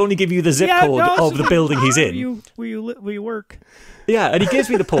weird that he could only give you the zip code of the building he's in. Where you work. Yeah, and he gives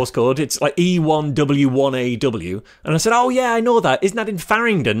me the postcode. It's like E1W1AW. And I said, oh, yeah, I know that. Isn't that in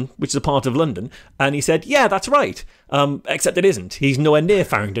Farringdon, which is a part of London? And he said, yeah, that's right. Except it isn't. He's nowhere near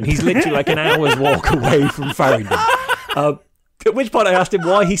Farringdon. He's literally like an hour's walk away from Farringdon. At which point I asked him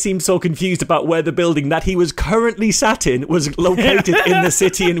why he seemed so confused about where the building that he was currently sat in was located in the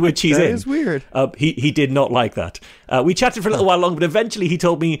city in which he's in. That is weird. He did not like that. We chatted for a little while longer, but eventually he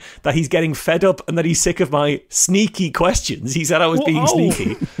told me that he's getting fed up and that he's sick of my sneaky questions. He said I was being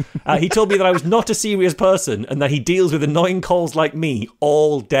sneaky. He told me that I was not a serious person and that he deals with annoying calls like me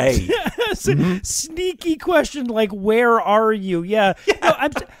all day. Sneaky question like, where are you? Yeah. No,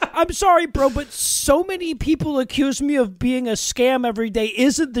 I'm sorry, bro, but so many people accuse me of being a scam every day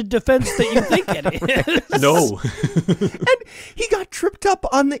isn't the defense that you think it is. No. And he got tripped up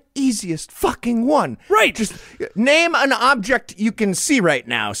on the easiest fucking one. Right. Just name an object you can see right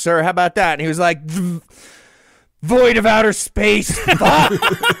now, sir. How about that? And he was like, void of outer space. Fuck.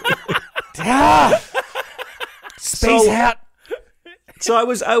 Space hat. So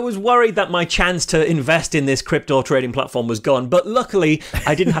I was worried that my chance to invest in this crypto trading platform was gone, but luckily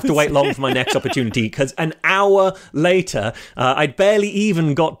I didn't have to wait long for my next opportunity, because an hour later, I'd barely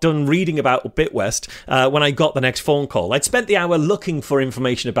even got done reading about Bitwest when I got the next phone call. I'd spent the hour looking for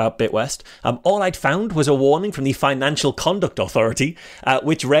information about Bitwest. All I'd found was a warning from the Financial Conduct Authority,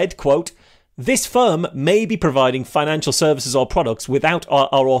 which read, quote, "This firm may be providing financial services or products without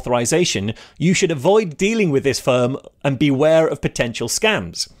our authorization. You should avoid dealing with this firm and beware of potential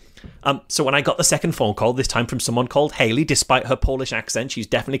scams." So when I got the second phone call, this time from someone called Haley, despite her Polish accent, she's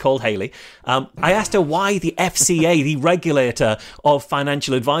definitely called Haley, I asked her why the FCA, the regulator of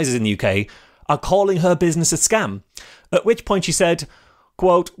financial advisors in the UK, are calling her business a scam. At which point she said,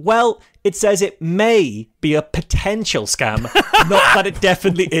 quote, "Well, it says it may be a potential scam, not that it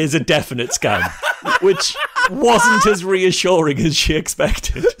definitely is a definite scam," which wasn't as reassuring as she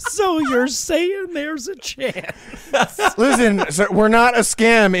expected. So you're saying there's a chance? Listen, sir, we're not a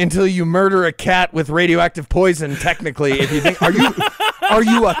scam until you murder a cat with radioactive poison. Technically, if you think, are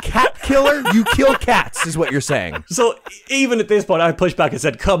you a cat killer? You kill cats, is what you're saying. So even at this point, I pushed back and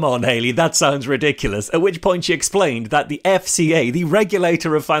said, "Come on, Haley, that sounds ridiculous." At which point she explained that the FCA, the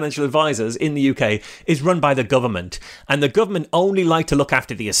regulator of financial advisors in the UK, is run by the government, and the government only like to look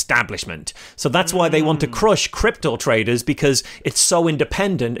after the establishment. So that's why they want to crush crypto traders, because it's so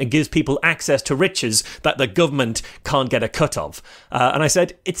independent and gives people access to riches that the government can't get a cut of. And I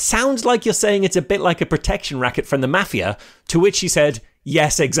said, "It sounds like you're saying it's a bit like a protection racket from the mafia," to which she said,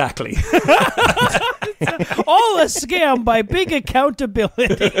 "Yes, exactly." All a scam by big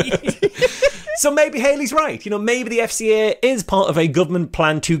accountability. So maybe Haley's right. Maybe the FCA is part of a government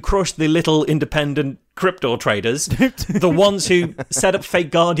plan to crush the little independent crypto traders, the ones who set up fake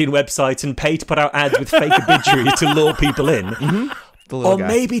Guardian websites and pay to put out ads with fake obituaries to lure people in. Mm-hmm. Or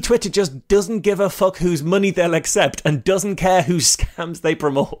maybe Twitter just doesn't give a fuck whose money they'll accept and doesn't care whose scams they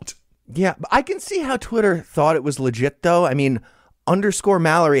promote. Yeah, I can see how Twitter thought it was legit, though. I mean,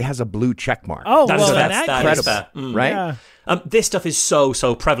 _Mallory has a blue check mark. Oh, that's well, that's incredible, fair. right? Yeah. This stuff is so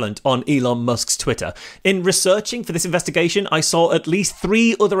prevalent on Elon Musk's Twitter. In researching for this investigation, I saw at least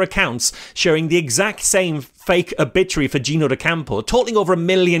 3 other accounts sharing the exact same fake obituary for Gino D'Acampo, totaling over 1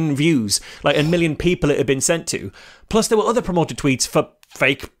 million views, like 1 million people it had been sent to. Plus, there were other promoted tweets for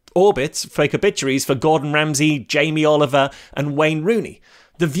fake orbits, fake obituaries for Gordon Ramsay, Jamie Oliver, and Wayne Rooney.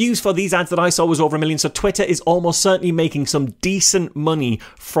 The views for these ads that I saw was over 1 million, so Twitter is almost certainly making some decent money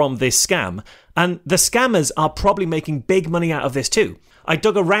from this scam. And the scammers are probably making big money out of this too. I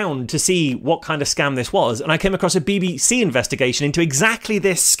dug around to see what kind of scam this was, and I came across a BBC investigation into exactly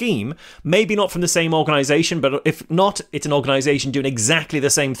this scheme. Maybe not from the same organisation, but if not, it's an organisation doing exactly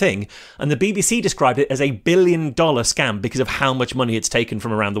the same thing. And the BBC described it as a $1 billion scam because of how much money it's taken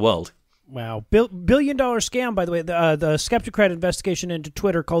from around the world. Wow. $1 billion scam, by the way. The Skepticrat investigation into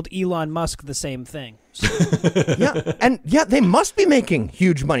Twitter called Elon Musk the same thing. So. Yeah, they must be making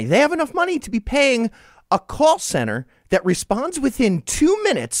huge money. They have enough money to be paying a call center that responds within 2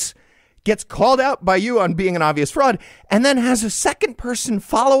 minutes, gets called out by you on being an obvious fraud, and then has a second person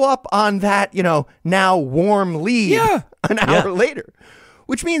follow up on that, now warm lead an hour later.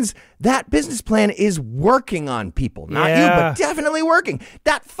 Which means that business plan is working on people. Not you, but definitely working.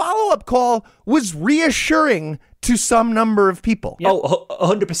 That follow-up call was reassuring to some number of people. Yep. Oh,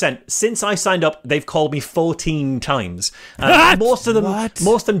 100%. Since I signed up, they've called me 14 times. Most of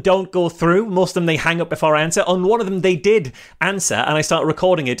them don't go through. Most of them, they hang up before I answer. On one of them, they did answer, and I started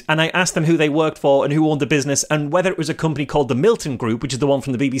recording it, and I asked them who they worked for and who owned the business, and whether it was a company called the Milton Group, which is the one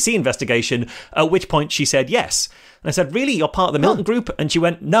from the BBC investigation, at which point she said yes. And I said, "Really? You're part of the Milton Group?" And she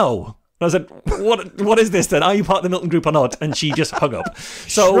went, "No." And I said, what is this then? Are you part of the Milton Group or not? And she just hung up.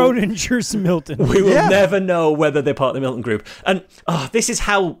 So Schrodinger's Milton. We will never know whether they're part of the Milton Group. And this is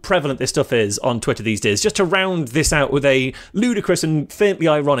how prevalent this stuff is on Twitter these days. Just to round this out with a ludicrous and faintly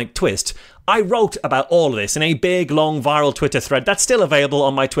ironic twist, I wrote about all of this in a big, long, viral Twitter thread that's still available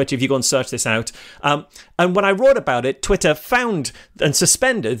on my Twitter if you go and search this out. And when I wrote about it, Twitter found and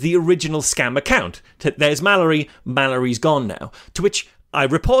suspended the original scam account. There's Mallory. Mallory's gone now. To which I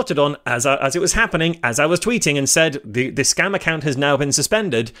reported on as it was happening, as I was tweeting, and said the scam account has now been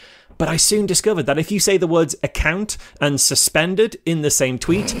suspended. But I soon discovered that if you say the words account and suspended in the same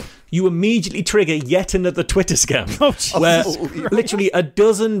tweet, you immediately trigger yet another Twitter scam. Where literally a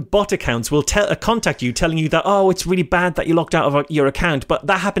dozen bot accounts will contact you telling you that, it's really bad that you locked out of your account. But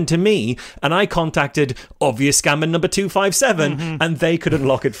that happened to me, and I contacted obvious scammer number 257, and they could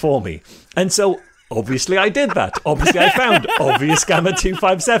unlock it for me. And so Obviously, I did that. Obviously, I found obvious scammer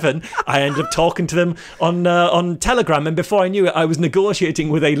 257. I ended up talking to them on Telegram, and before I knew it, I was negotiating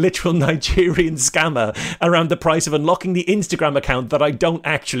with a literal Nigerian scammer around the price of unlocking the Instagram account that I don't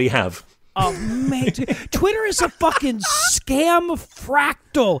actually have. Oh, man. Twitter is a fucking scam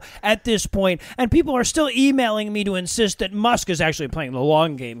fractal at this point, and people are still emailing me to insist that Musk is actually playing the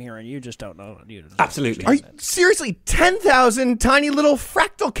long game here, and you just don't know. Absolutely. Are you, seriously, 10,000 tiny little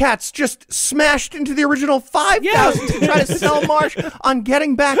fractal cats just smashed into the original 5,000 to try to sell Marsh on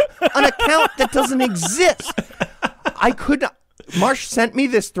getting back an account that doesn't exist. I could not. Marsh sent me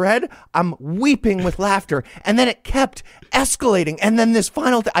this thread. I'm weeping with laughter. And then it kept escalating. And then this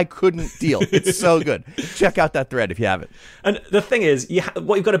final I couldn't deal. It's so good. Check out that thread if you haven't. And the thing is,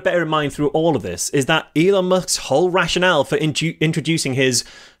 what you've got to bear in mind through all of this is that Elon Musk's whole rationale for introducing his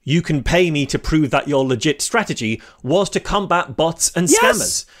 "you can pay me to prove that you're legit" strategy was to combat bots and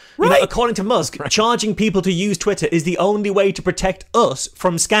scammers. Right. You know, according to Musk, charging people to use Twitter is the only way to protect us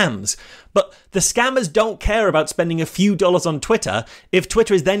from scams. But the scammers don't care about spending a few dollars on Twitter if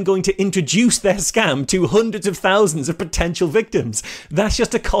Twitter is then going to introduce their scam to hundreds of thousands of potential victims. That's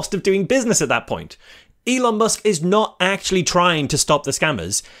just a cost of doing business at that point. Elon Musk is not actually trying to stop the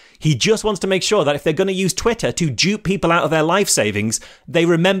scammers. He just wants to make sure that if they're going to use Twitter to dupe people out of their life savings, they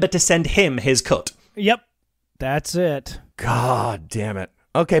remember to send him his cut. Yep, that's it. God damn it.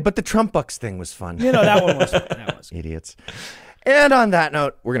 Okay, but the Trump bucks thing was fun. You know, that one was fun. That was Idiots. And on that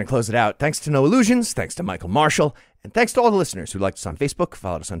note, we're going to close it out. Thanks to No Illusions, thanks to Michael Marshall, and thanks to all the listeners who liked us on Facebook,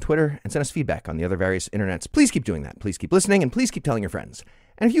 followed us on Twitter, and sent us feedback on the other various internets. Please keep doing that. Please keep listening, and please keep telling your friends.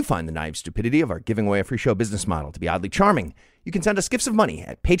 And if you find the naive stupidity of our giving away a free show business model to be oddly charming, you can send us gifts of money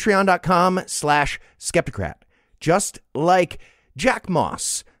at patreon.com/Skepticrat. Just like Jack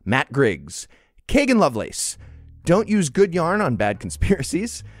Moss, Matt Griggs, Kagan Lovelace, Don't Use Good Yarn on Bad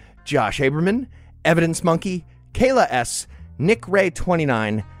Conspiracies, Josh Aberman, Evidence Monkey, Kayla S., Nick Ray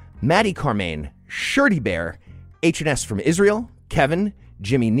 29, Maddie Carmaine, Shirty Bear, H&S from Israel, Kevin,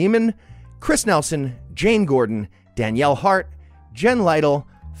 Jimmy Neiman, Chris Nelson, Jane Gordon, Danielle Hart, Jen Lytle,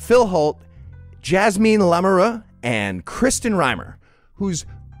 Phil Holt, Jasmine Lamoureux, and Kristen Reimer, whose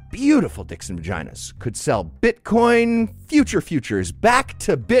beautiful dicks and vaginas could sell Bitcoin futures back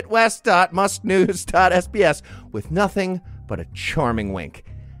to bitwest.musknews.sbs with nothing but a charming wink.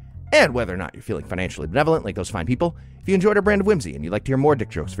 And whether or not you're feeling financially benevolent like those fine people, if you enjoyed our brand of whimsy and you'd like to hear more dick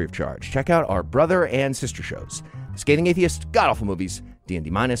jokes free of charge, check out our brother and sister shows, Scathing Atheist, GodAwfulMovies,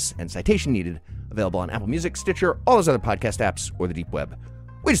 D&D Minus, and Citation Needed, available on Apple Music, Stitcher, all those other podcast apps, or the deep web.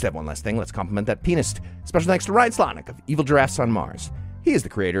 We just have one last thing. Let's compliment that pianist. Special thanks to Ryan Slotnick of Evil Giraffes on Mars. He is the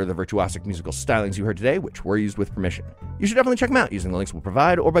creator of the virtuosic musical stylings you heard today, which were used with permission. You should definitely check them out using the links we'll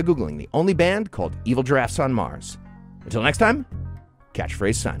provide or by Googling the only band called Evil Giraffes on Mars. Until next time,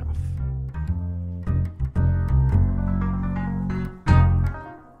 catchphrase sign off.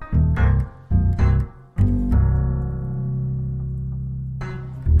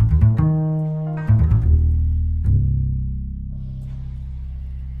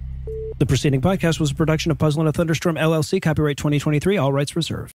 The preceding podcast was a production of Puzzle and a Thunderstorm, LLC, copyright 2023, all rights reserved.